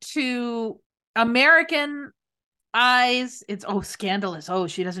to American eyes, it's scandalous. Oh,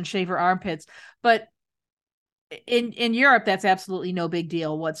 she doesn't shave her armpits. But in Europe, that's absolutely no big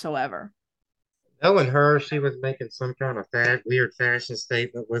deal whatsoever. Knowing her, she was making some kind of weird fashion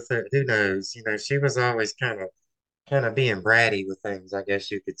statement with it. Who knows? She was always kind of being bratty with things, I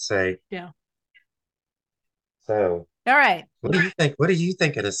guess you could say. Yeah. So, all right. what do you think? What do you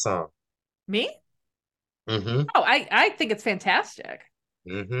think of this song? Me? Mm-hmm. Oh, I think it's fantastic.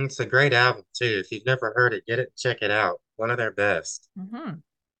 Mm-hmm. It's a great album too. If you've never heard it, get it, check it out. One of their best. Mm-hmm.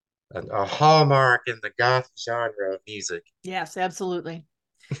 A hallmark in the goth genre of music. Yes, absolutely.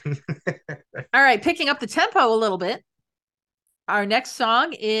 All right, picking up the tempo a little bit. Our next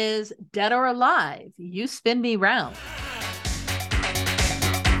song is Dead or Alive, You Spin Me Round.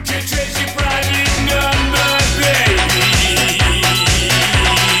 Trace your private number, baby.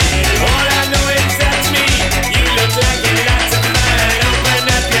 All I know is that's me.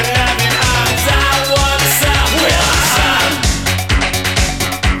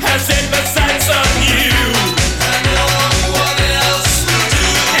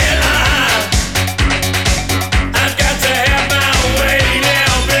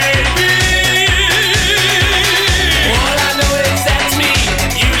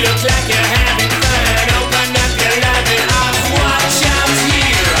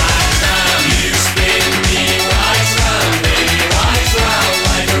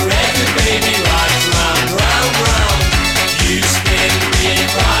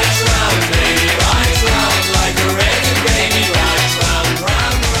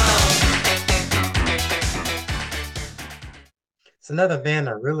 another band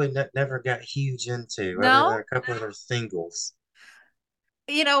I really never got huge into, other than No? a couple of their singles.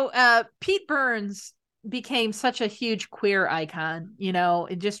 Pete Burns became such a huge queer icon,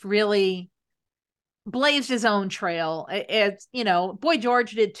 it just really blazed his own trail. It's, Boy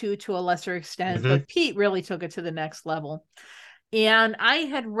George did too, to a lesser extent, Hmm. but Pete really took it to the next level. And I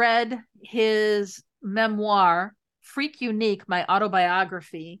had read his memoir, Freak Unique, my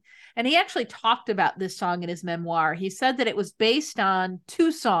autobiography, and he actually talked about this song in his memoir. He said that it was based on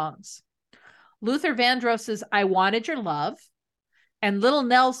two songs, Luther Vandross's I Wanted Your Love and Little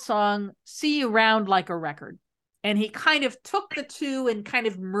Nell's song See You Round Like a Record. And he kind of took the two and kind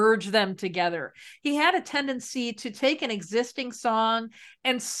of merged them together. He had a tendency to take an existing song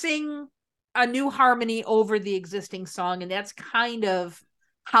and sing a new harmony over the existing song. And that's kind of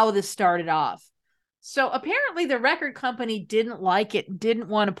how this started off. So apparently the record company didn't like it, didn't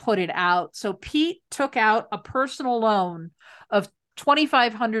want to put it out. So Pete took out a personal loan of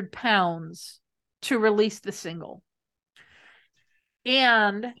 2,500 pounds to release the single.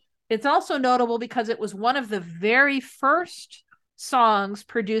 And it's also notable because it was one of the very first songs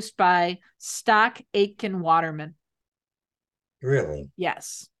produced by Stock Aitken Waterman. Really?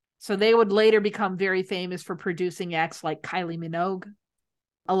 Yes. So they would later become very famous for producing acts like Kylie Minogue,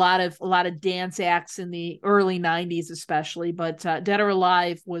 a lot of dance acts in the early 90s especially, but Dead or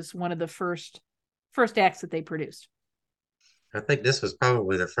Alive was one of the first acts that they produced. I think this was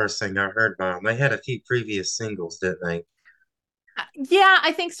probably the first thing I heard by them. They had a few previous singles, didn't they? Yeah,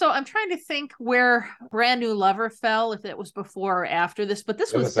 I think so. I'm trying to think where Brand New Lover fell, if it was before or after this, but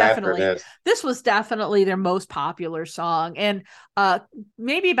It was after this. this was definitely their most popular song. And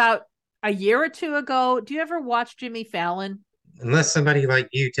maybe about a year or two ago, do you ever watch Jimmy Fallon? Unless somebody like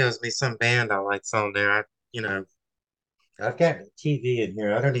you tells me some band I like's on there, I've got TV in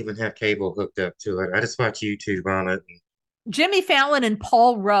here. I don't even have cable hooked up to it. I just watch YouTube on it. Jimmy Fallon and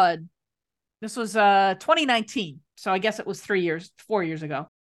Paul Rudd. This was 2019, so I guess it was 4 years ago.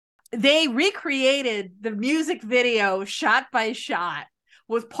 They recreated the music video shot by shot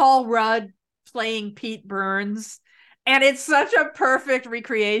with Paul Rudd playing Pete Burns. And it's such a perfect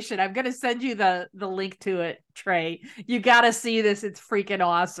recreation. I'm going to send you the link to it, Trey. You got to see this. It's freaking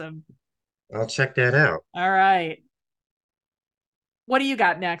awesome. I'll check that out. All right. What do you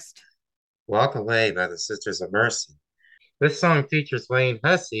got next? Walk Away by the Sisters of Mercy. This song features Wayne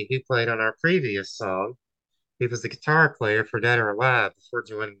Hussey, who played on our previous song. He was the guitar player for Dead or Alive before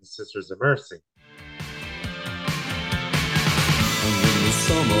joining the Sisters of Mercy. And in the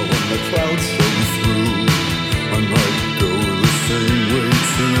summer when the clouds show through, I might go the same way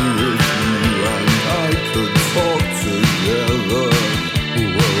too if you and I could talk together.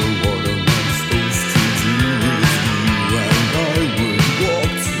 Well, what am I supposed to do if you and I would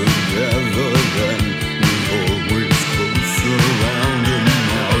walk together? Then we'd always close around, and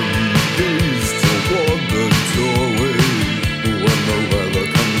now you gaze toward the doorway when the weather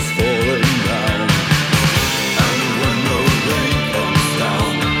comes falling down. And when the rain comes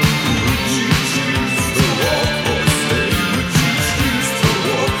down, would you choose to walk or stay? Would you choose to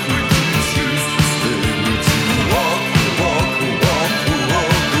walk? Would you choose to stay? Would you walk, walk, walk,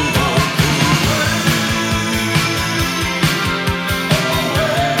 walk, walk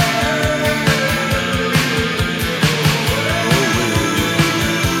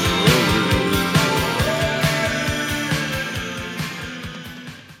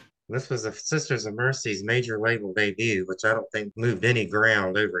This was the Sisters of Mercy's major label debut, which I don't think moved any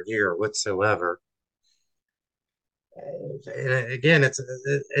ground over here whatsoever. And again,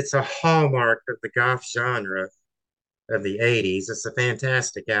 it's a hallmark of the goth genre of the 80s. It's a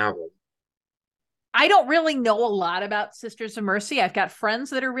fantastic album. I don't really know a lot about Sisters of Mercy. I've got friends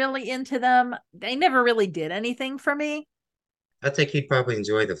that are really into them. They never really did anything for me. I think you'd probably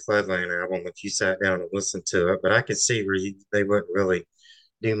enjoy the Floodland album if you sat down and listened to it, but I could see where they wouldn't really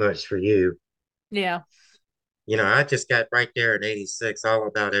do much for you. Yeah. I just got right there in 86, all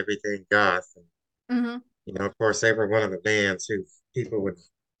about everything goth. And, Mm-hmm. of course, they were one of the bands who people would,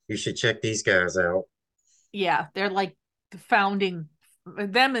 you should check these guys out. Yeah. They're like the founding,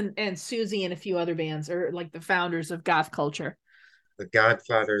 them and Susie and a few other bands are like the founders of goth culture. The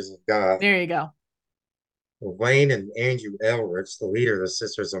Godfathers of Goth. There you go. Well, Wayne and Andrew Eldridge, the leader of the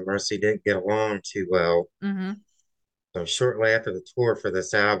Sisters of Mercy, didn't get along too well. Mm-hmm. So shortly after the tour for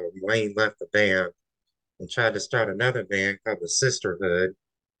this album, Wayne left the band and tried to start another band called the Sisterhood,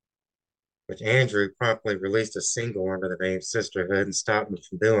 which Andrew promptly released a single under the name Sisterhood and stopped him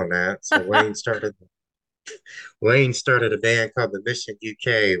from doing that. So Wayne started a band called the Mission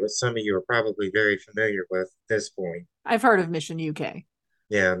UK, which some of you are probably very familiar with at this point. I've heard of Mission UK.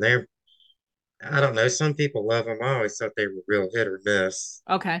 Yeah, and I don't know. Some people love them. I always thought they were real hit or miss.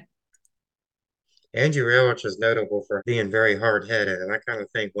 Okay. Andrew Eldritch is notable for being very hard-headed, and I kind of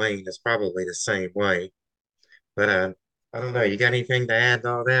think Wayne is probably the same way. But I don't know. You got anything to add to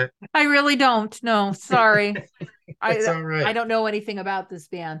all that? I really don't. No, sorry. It's I all I right. don't know anything about this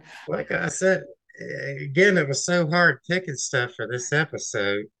band. Like I said, again, it was so hard picking stuff for this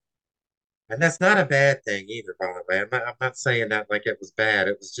episode. And that's not a bad thing either, by the way. I'm not saying that like it was bad.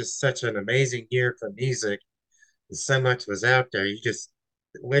 It was just such an amazing year for music. And so much was out there. You just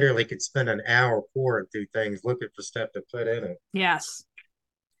literally could spend an hour pouring through things looking for stuff to put in it. Yes.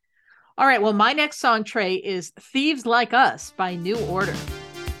 All right. Well, my next song, Trey, is Thieves Like Us by New Order.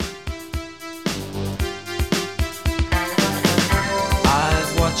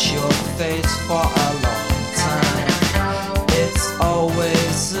 I've watched your face for a long time. It's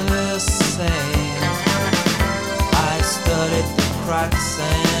always the same. I studied the cracks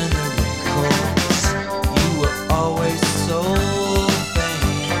and the wrinkles. You were always so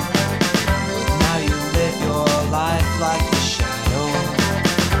vain. But now you live your life like a shadow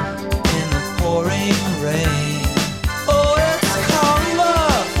in the pouring rain. Oh, it's called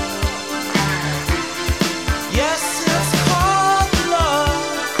love. Yes, it's called love.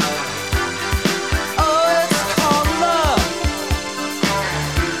 Oh, it's called love.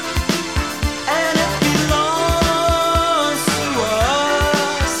 And it belongs to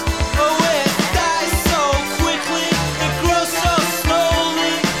us. Oh, it dies so quickly, it grows so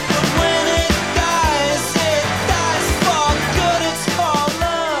slowly. But when it dies for good. It's called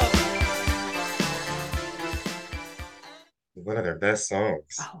love. One of their best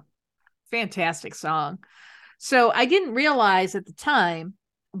songs. Oh, fantastic song. So I didn't realize at the time,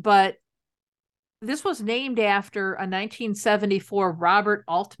 but this was named after a 1974 Robert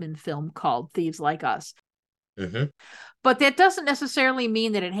Altman film called Thieves Like Us. Hmm. But that doesn't necessarily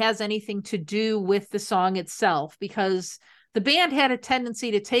mean that it has anything to do with the song itself, because the band had a tendency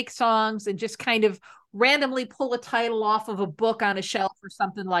to take songs and just kind of randomly pull a title off of a book on a shelf or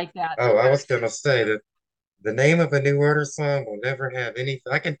something like that. Oh, I was going to say that the name of a New Order song will never have any.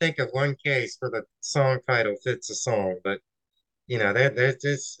 I can think of one case where the song title fits a song, but they're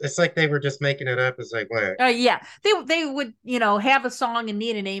just, it's like they were just making it up as they went. Yeah, they would have a song and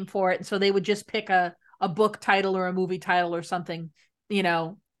need a name for it, and so they would just pick a book title or a movie title or something,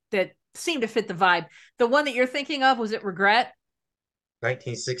 that seemed to fit the vibe. The one that you're thinking of, was it Regret?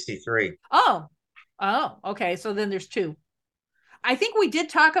 1963. Oh, okay. So then there's two. I think we did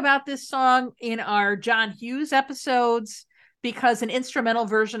talk about this song in our John Hughes episodes because an instrumental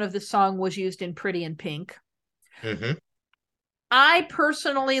version of this song was used in Pretty in Pink. Hmm. I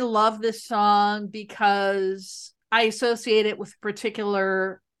personally love this song because I associate it with a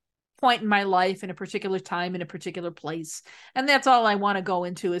particular point in my life, in a particular time, in a particular place. And that's all I want to go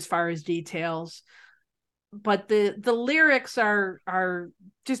into as far as details. But the lyrics are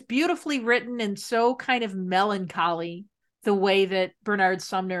just beautifully written and so kind of melancholy, the way that Bernard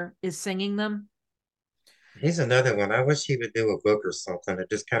Sumner is singing them. He's another one. I wish he would do a book or something and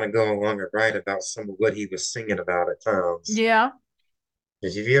just kind of go along and write about some of what he was singing about at times. Yeah,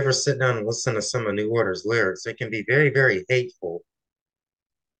 Because if you ever sit down and listen to some of New Order's lyrics, they can be very, very hateful,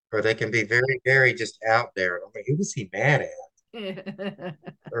 or they can be very, very just out there. I mean, who was he mad at?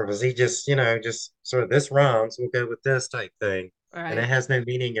 Or was he just, just sort of this rhymes, we'll go with this type thing. And it right, has no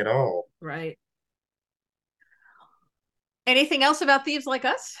meaning at all. right. Anything else about Thieves Like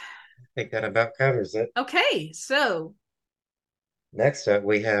Us? I think that about covers it. Okay, so Next up,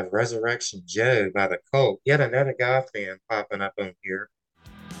 we have Resurrection Joe by the Cult. Yet another goth fan popping up on here.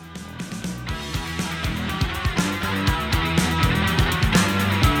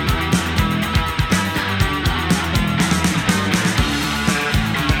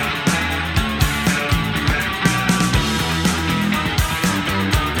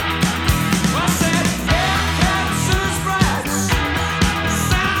 I said, "Here comes the spreads,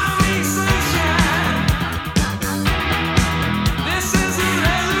 sound sunshine. This is a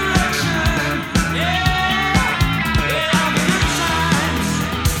resurrection, yeah, of good times.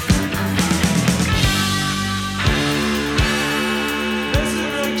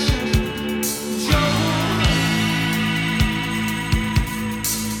 Resurrection, Joe.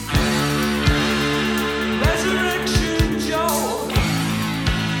 Resurrection, Joe."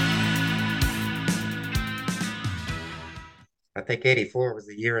 I think 84 was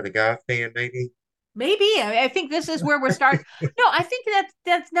the year of the goth band, maybe. maybe I think this is where we're starting. No, I think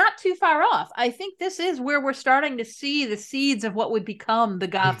that's not too far off. I think this is where we're starting to see the seeds of what would become the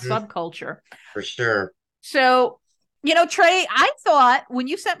goth Mhm. subculture. For sure. So, Trey, I thought when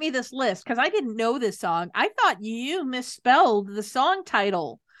you sent me this list, because I didn't know this song, I thought you misspelled the song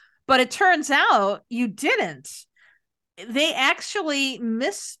title But it turns out you didn't. They actually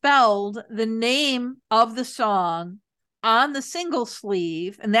misspelled the name of the song on the single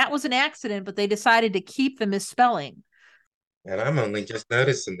sleeve, and that was an accident, but they decided to keep the misspelling. And I'm only just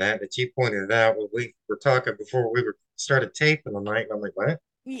noticing that you pointed it out when we were talking before we were started taping tonight. And I'm like, what?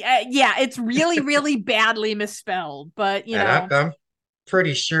 Yeah, it's really, really badly misspelled, but And I'm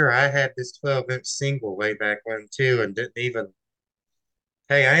pretty sure I had this 12-inch single way back when too, and didn't even.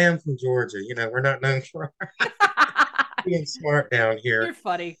 Hey, I am from Georgia. We're not known for being smart down You're here.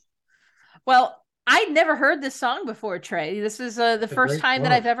 funny. Well, I'd never heard this song before, Trey. This is the It's a first great time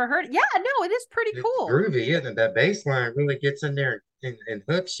that I've song. ever heard it. Yeah, no, it is pretty It's cool. groovy, isn't it? That bass line really gets in there and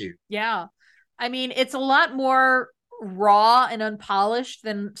hooks you. Yeah. I mean, it's a lot more raw and unpolished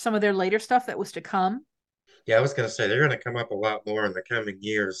than some of their later stuff that was to come. Yeah, I was gonna say they're gonna come up a lot more in the coming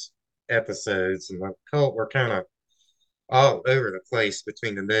years episodes, and the cult were kind of all over the place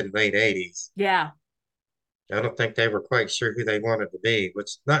between the mid and late 80s. Yeah. I don't think they were quite sure who they wanted to be, which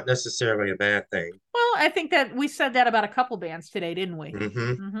is not necessarily a bad thing. Well, I think that we said that about a couple bands today, didn't we?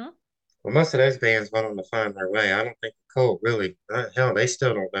 Mm-hmm. Well, most of those bands went on to find their way. I don't think the Cult really, hell, they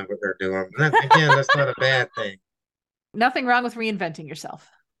still don't know what they're doing. Again, that's not a bad thing. Nothing wrong with reinventing yourself.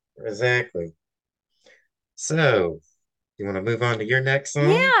 Exactly. So, you want to move on to your next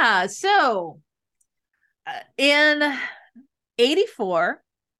song? Yeah. So in 84,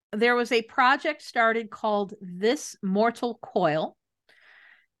 there was a project started called This Mortal Coil.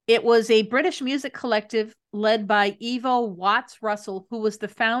 It was a British music collective led by Evo Watts Russell, who was the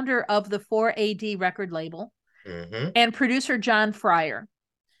founder of the 4AD record label, and producer John Fryer.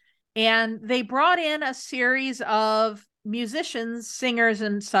 And they brought in a series of musicians, singers,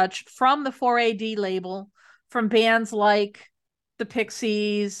 and such from the 4AD label, from bands like the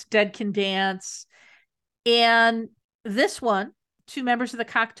Pixies, Dead Can Dance. And this one, two members of the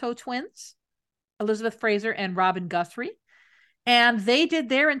Cocteau Twins, Elizabeth Fraser and Robin Guthrie. And they did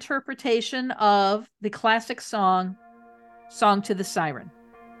their interpretation of the classic song, Song to the Siren.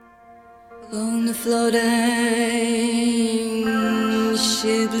 On the floating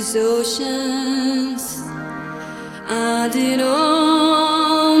shipless oceans, I did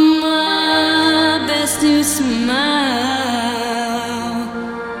all my best to smile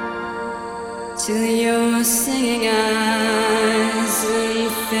till your singing eyes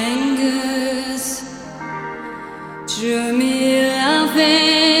and fingers drew me laughing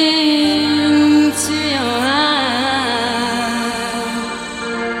to your eyes,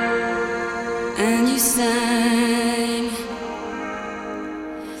 and you sang,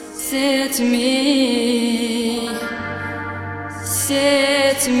 said to me,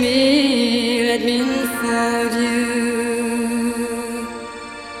 let me unfold you.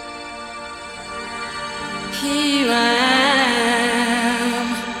 Here I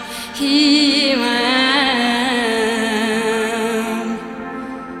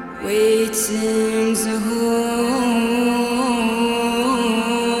am, waiting to hold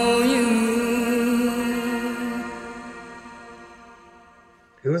you.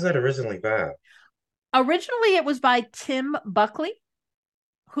 Who was that originally by? Originally, it was by Tim Buckley,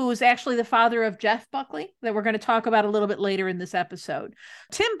 who is actually the father of Jeff Buckley, that we're going to talk about a little bit later in this episode.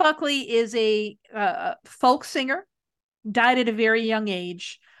 Tim Buckley is a folk singer, died at a very young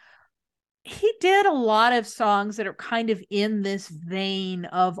age. He did a lot of songs that are kind of in this vein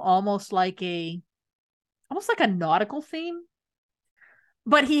of almost like a nautical theme.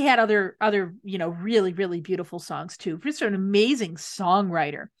 But he had other really, really beautiful songs too. Just an amazing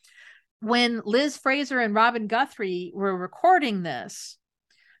songwriter. When Liz Fraser and Robin Guthrie were recording this,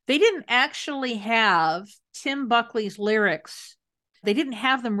 they didn't actually have Tim Buckley's lyrics. They didn't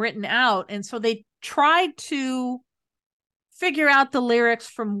have them written out. And so they tried to figure out the lyrics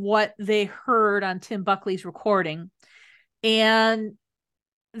from what they heard on Tim Buckley's recording. And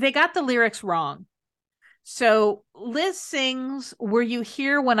they got the lyrics wrong. So Liz sings, "Were you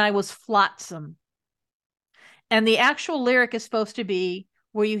here when I was flotsam?" And the actual lyric is supposed to be,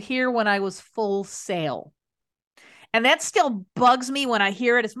 "Were you here when I was full sail?" And that still bugs me when I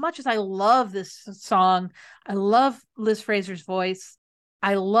hear it. As much as I love this song, I love Liz Fraser's voice,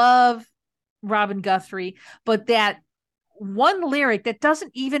 I love Robin Guthrie, but that one lyric that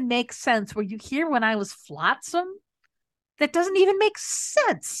doesn't even make sense, "Were you here when I was flotsam?" That doesn't even make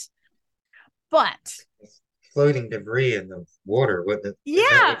sense. But Floating debris in the water, wouldn't it? Yeah.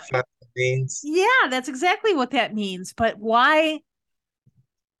 Isn't that what flotsam means? Yeah, that's exactly what that means. But why?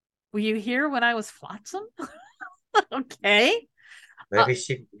 Were you here when I was flotsam? Okay. Maybe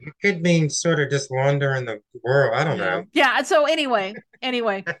it could mean sort of just wandering the world. I don't know. Yeah. So anyway,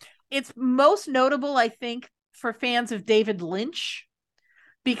 it's most notable, I think, for fans of David Lynch,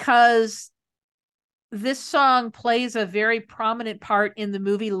 because this song plays a very prominent part in the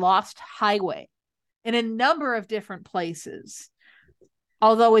movie Lost Highway in a number of different places,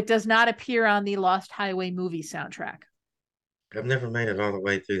 although it does not appear on the Lost Highway movie soundtrack. I've never made it all the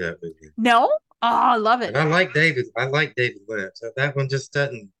way through that movie. No? Oh, I love it. And I like David Lynch. So that one just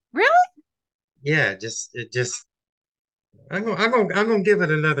doesn't, Really? yeah, I'm gonna give it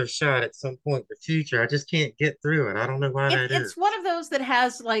another shot at some point in the future. I just can't get through it. I don't know why that It's is. one of those that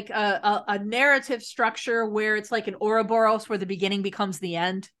has like a narrative structure where it's like an Ouroboros where the beginning becomes the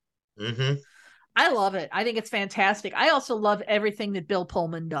end. Mm-hmm. I love it. I think it's fantastic. I also love everything that Bill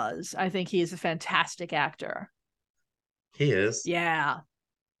Pullman does. I think he is a fantastic actor. He is. Yeah.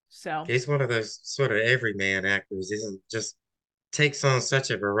 So, He's one of those sort of everyman actors. He just takes on such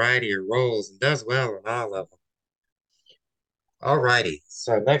a variety of roles and does well in all of them. Alrighty.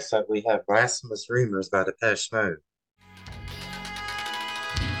 So next up we have Blasphemous Rumors by Depeche Mode.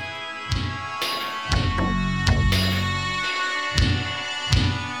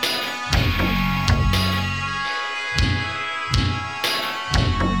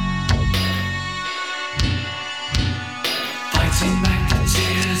 Fighting back the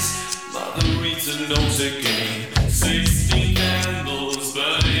tears, mother reads a note again. 16 candles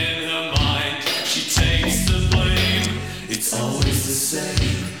burn in her mind. She takes the blame, it's always the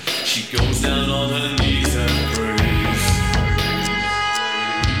same. She goes down on her knees and prays.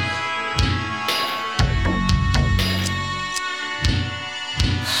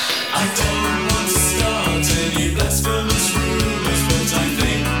 I don't want to start any blasphemous rumors, but I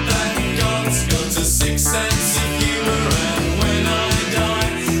think that God's got a sixth sense of humor, and when I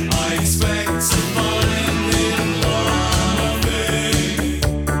die, I expect to find him laughing.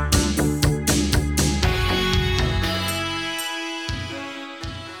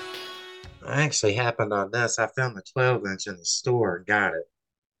 I actually happened on this. I found the 12-inch in the store and got it.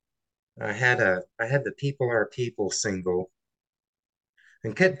 I had the People Are People single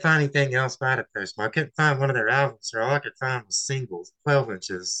and couldn't find anything else by Depeche Mode. I couldn't find one of their albums, so all I could find was singles, 12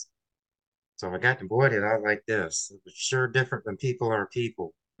 inches. So I got to boy did I like this. It was sure different than People Are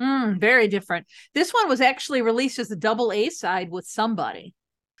People. very different. This one was actually released as a double A side with Somebody.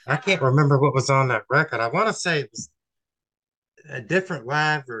 I can't remember what was on that record. I want to say it was a different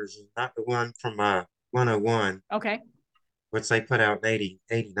live version, not the one from 101, Okay. which they put out in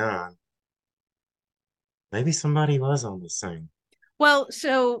 89. Maybe somebody was on the same. Well,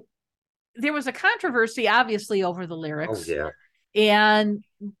 so there was a controversy, obviously, over the Oh, lyrics, yeah. and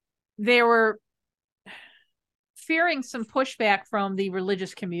they were fearing some pushback from the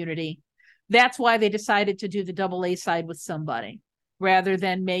religious community. That's why they decided to do the double A side with Somebody rather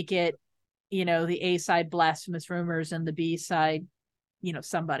than make it, the A side Blasphemous Rumors and the B side,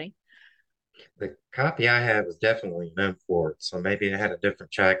 Somebody. The copy I had was definitely an import, so maybe it had a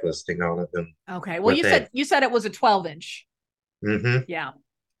different track listing on it than Okay. Well, what you they. said it was a 12-inch. Mm-hmm. Yeah.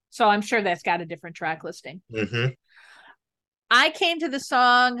 So I'm sure that's got a different track listing. Mm-hmm. I came to the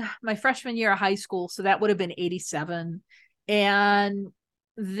song my freshman year of high school, so that would have been 87. And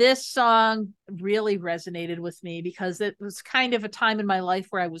this song really resonated with me because it was kind of a time in my life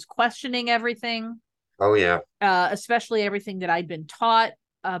where I was questioning everything, Oh, yeah. especially everything that I'd been taught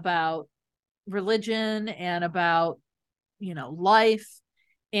about religion and about, life.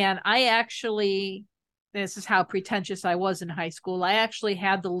 And I actually, this is how pretentious I was in high school. I actually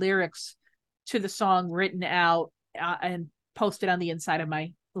had the lyrics to the song written out and posted on the inside of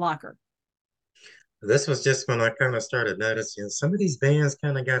my locker. This was just when I kind of started noticing some of these bands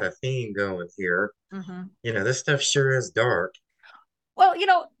kind of got a theme going here. Mm-hmm. This stuff sure is dark. Well,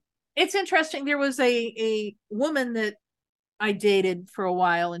 it's interesting. There was a woman that I dated for a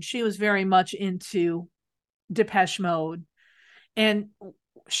while, and she was very much into Depeche Mode. And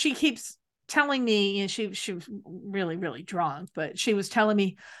she keeps telling me, and she was really, really drunk, but she was telling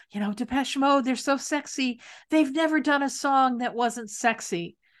me, Depeche Mode, they're so sexy. They've never done a song that wasn't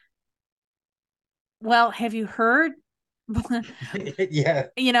sexy. Well, have you heard? Yeah.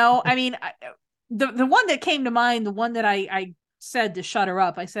 I mean, the one that came to mind, the one that I said to shut her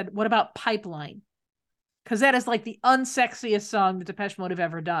up, I said, what about Pipeline? Because that is like the unsexiest song that Depeche Mode have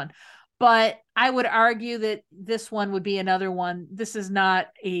ever done. But I would argue that this one would be another one. This is not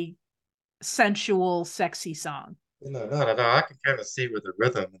a sensual, sexy song. No, not at all. I can kind of see where the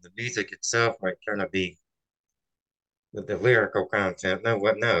rhythm and the music itself might kind of be the lyrical content. No,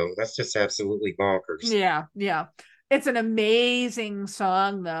 what? No, that's just absolutely bonkers. Yeah, yeah. It's an amazing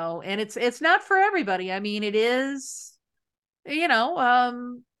song though, and it's not for everybody. I mean, it is,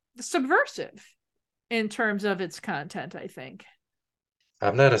 subversive in terms of its content, I think.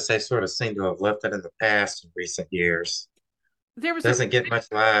 I've noticed they sort of seem to have left it in the past in recent years. There was Doesn't get much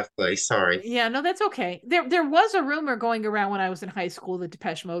live play. Sorry. yeah, no, that's okay. There was a rumor going around when I was in high school that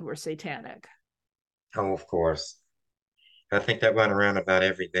Depeche Mode were satanic. Oh, of course. I think that went around about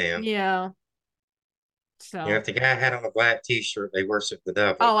every band. Yeah. You know, So, if the guy had on a black T-shirt, they worship the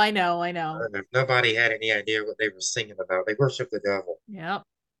devil. oh, I know, I know. And if nobody had any idea what they were singing about, they worship the devil. Yeah.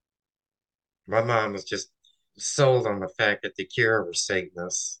 My mom was just sold on the fact that the Cure were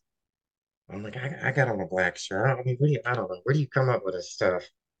Satanists. I'm like, I got on a black shirt. I mean, I don't know. Where do you come up with this stuff?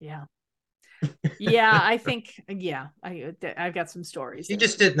 Yeah. Yeah, I think yeah, I've got some stories She there.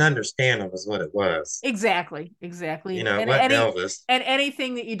 just didn't understand it was what it was. Exactly. You know, it And wasn't Elvis.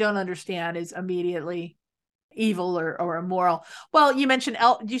 anything that you don't understand is immediately evil or immoral. Well, you mentioned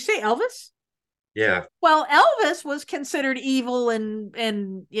did you say Elvis? Yeah. Well, Elvis was considered evil and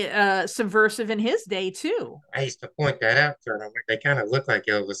subversive in his day too. I used to point that out to her. And I'm like, they kind of look like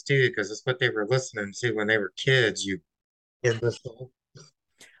Elvis too, because it's what they were listening to when they were kids, you imbecile.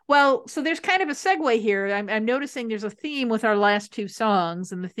 Well, so there's kind of a segue here. I'm noticing there's a theme with our last two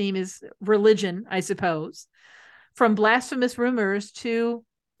songs, and the theme is religion, I suppose, from Blasphemous Rumors to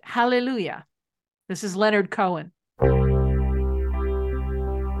Hallelujah. This is Leonard Cohen.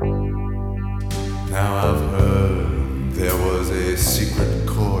 Now I've heard there was a secret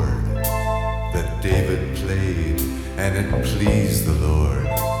chord that David played and it pleased the Lord.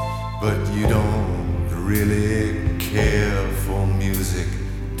 But you don't really care for music,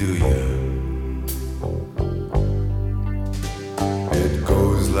 do you? It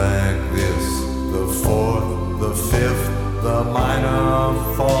goes like this: the fourth, the fifth, the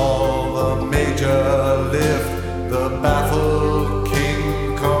minor fall, the major lift, the baffled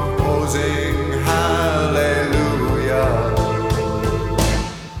king composing hallelujah.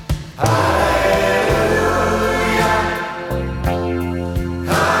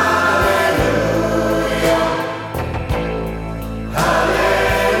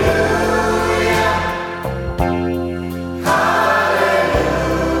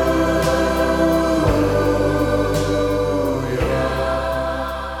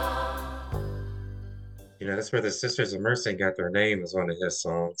 You know, that's where the Sisters of Mercy got their name, is one of his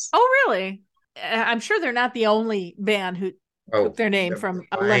songs. Oh, really? I'm sure they're not the only band who took their name from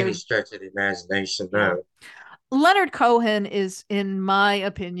by any Leonard. stretch of the imagination, Yeah. no. Leonard Cohen is, in my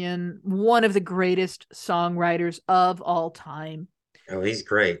opinion, one of the greatest songwriters of all time. Oh, he's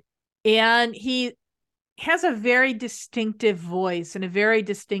great. And he has a very distinctive voice and a very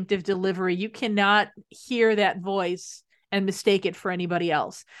distinctive delivery. You cannot hear that voice and mistake it for anybody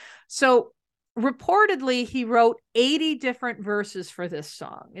else. So reportedly, he wrote 80 different verses for this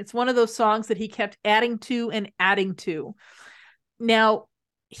song. It's one of those songs that he kept adding to and adding to. Now,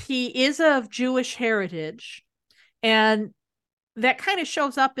 he is of Jewish heritage, and that kind of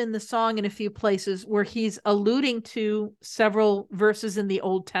shows up in the song in a few places where he's alluding to several verses in the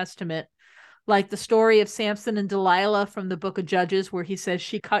Old Testament, like the story of Samson and Delilah from the book of Judges, where he says,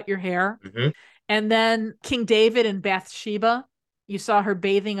 she cut your hair. Mm-hmm. And then King David and Bathsheba, you saw her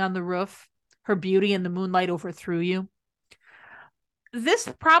bathing on the roof. Her beauty in the moonlight overthrew you. This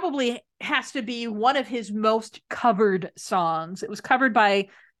probably has to be one of his most covered songs. It was covered by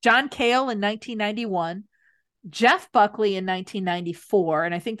John Cale in 1991, Jeff Buckley in 1994,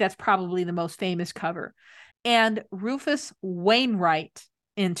 and I think that's probably the most famous cover, and Rufus Wainwright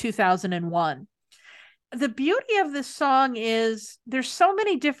in 2001. The beauty of this song is there's so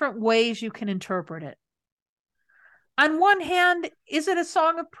many different ways you can interpret it. On one hand, is it a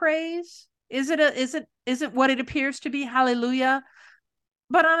song of praise? Is it what it appears to be? Hallelujah.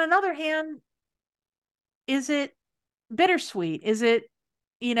 But on another hand, is it bittersweet? Is it,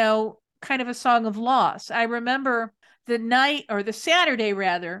 kind of a song of loss? I remember the Saturday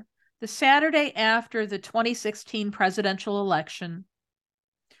after the 2016 presidential election,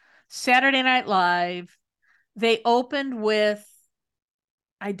 Saturday Night Live, they opened with,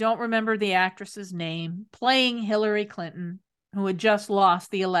 I don't remember the actress's name, playing Hillary Clinton, who had just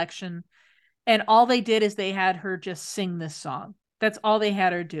lost the election. And all they did is they had her just sing this song. That's all they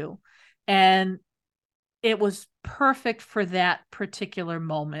had her do. And it was perfect for that particular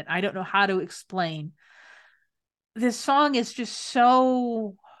moment. I don't know how to explain. This song is just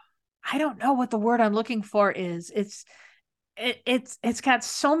so, I don't know what the word I'm looking for is. It's got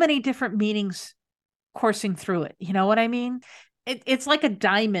so many different meanings coursing through it. You know what I mean? It's like a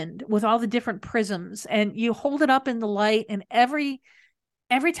diamond with all the different prisms, and you hold it up in the light, and every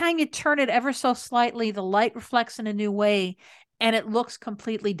time you turn it ever so slightly, the light reflects in a new way, and it looks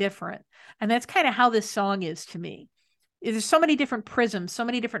completely different. And that's kind of how this song is to me. There's so many different prisms, so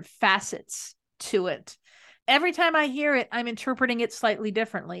many different facets to it. Every time I hear it, I'm interpreting it slightly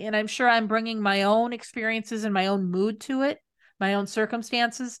differently. And I'm sure I'm bringing my own experiences and my own mood to it. my own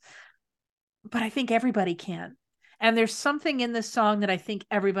circumstances, but I think everybody can. And there's something in this song that I think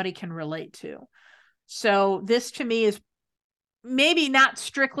everybody can relate to. So this to me is maybe not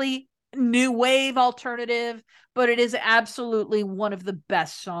strictly new wave alternative, but it is absolutely one of the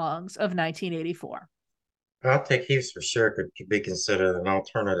best songs of 1984. I think he's for sure could be considered an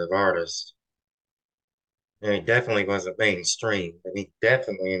alternative artist. And he definitely wasn't mainstream. And he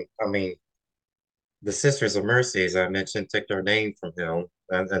definitely, I mean, the Sisters of Mercy, as I mentioned, took their name from him.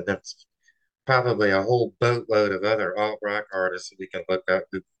 And that's probably a whole boatload of other alt rock artists that we can look up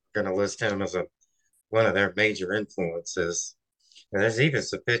who are going to list him as one of their major influences. And there's even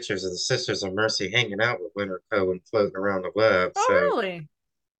some pictures of the Sisters of Mercy hanging out with Leonard Cohen floating around the web. Oh, So really?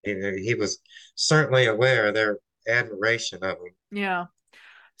 he was certainly aware of their admiration of him. Yeah.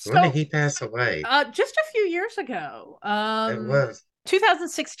 When did So he pass away? just a few years ago, It was,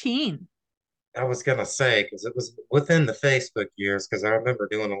 2016. I was going to say, because it was within the Facebook years, because I remember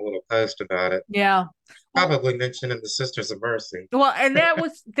doing a little post about it, Yeah. Well, probably mentioning the Sisters of Mercy. and that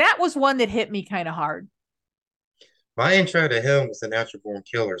was one that hit me kind of hard. My intro to him was the Natural Born Ooh,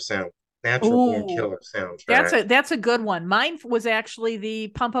 Killer soundtrack. that's a good one. Mine was actually the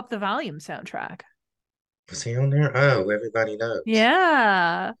Pump Up the Volume soundtrack. Was he on there? Oh, everybody knows.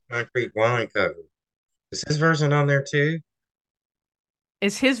 Yeah. Concrete Wine cover. Is his version on there too?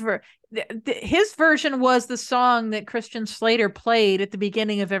 Is his version was the song that Christian Slater played at the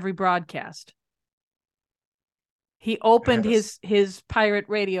beginning of every broadcast. He opened his pirate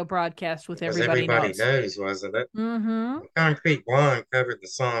radio broadcast with Because Everybody everybody Knows. knows, wasn't it? Mm-hmm. Concrete Wine covered the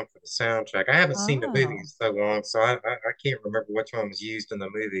song for the soundtrack. I haven't seen the movie Oh. in so long, so I can't remember which one was used in the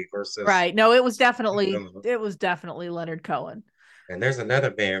movie versus. Right. No, it was definitely Leonard Cohen. And there's another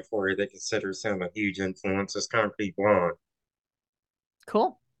band for you that considers him a huge influence is Concrete Blonde.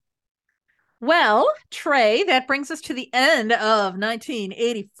 Cool. Well, Trey, that brings us to the end of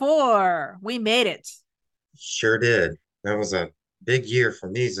 1984. We made it. Sure did. That was a big year for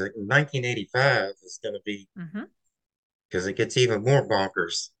music. 1985 is going to be Mm-hmm. because it gets even more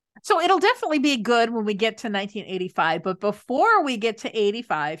bonkers. So it'll definitely be good when we get to 1985. But before we get to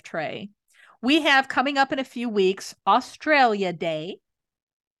 85, Trey, we have coming up in a few weeks Australia Day.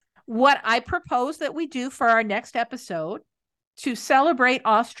 What I propose that we do for our next episode to celebrate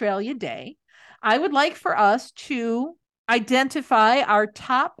Australia Day, I would like for us to identify our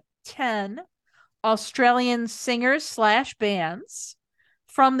top 10 Australian singers/bands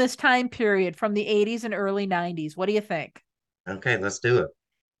from this time period, from the 80s and early 90s. What do you think? Okay, let's do it.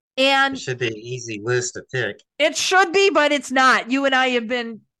 It And should be an easy list to pick. it should be, but it's not. You and I have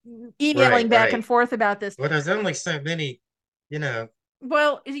been emailing back and forth about this. Well, there's only so many, you know.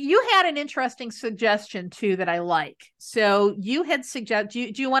 Well, you had an interesting suggestion too that I like. So you had do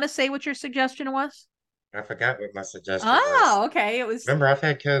you want to say what your suggestion was? I forgot what my suggestion was. Oh, okay. It was Remember, I've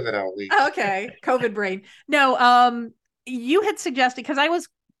had COVID all week. okay. COVID brain. No, you had suggested because I was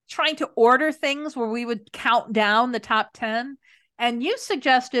trying to order things where we would count down the top 10. And you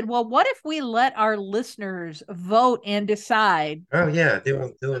suggested, well, what if we let our listeners vote and decide? Oh yeah, do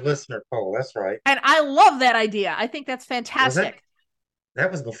a listener poll. That's right. And I love that idea. I think that's fantastic.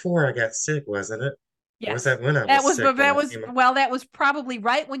 That was before I got sick, wasn't it? Or was Yes. that when I was That was sick? that was probably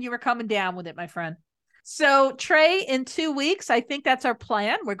right when you were coming down with it, my friend. So Trey, in 2 weeks, I think that's our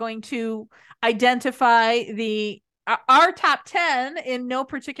plan. We're going to identify our top 10 in no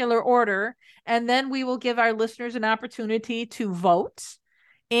particular order, and then we will give our listeners an opportunity to vote.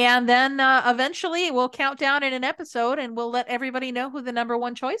 And then eventually we'll count down in an episode and we'll let everybody know who the number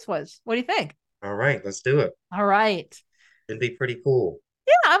one choice was. What do you think? All right, let's do it. All right. It'd be pretty cool.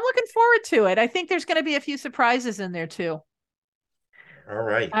 Yeah, I'm looking forward to it. I think there's going to be a few surprises in there too. All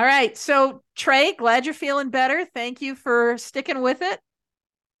right. All right. So Trey, glad you're feeling better. Thank you for sticking with it.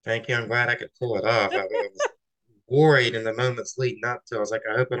 Thank you. I'm glad I could pull it off. I was worried in the moments leading up to. I was like,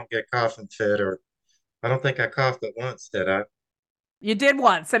 I hope I don't get a coughing fit, or I don't think I coughed at once, did I? You did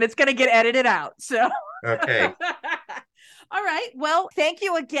once, and it's going to get edited out. So, Okay. All right. Well, thank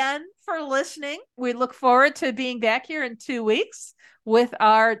you again for listening. We look forward to being back here in 2 weeks with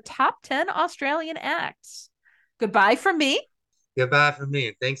our top 10 Australian acts. Goodbye from me. Goodbye from me,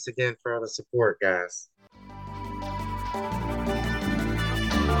 and thanks again for all the support, guys.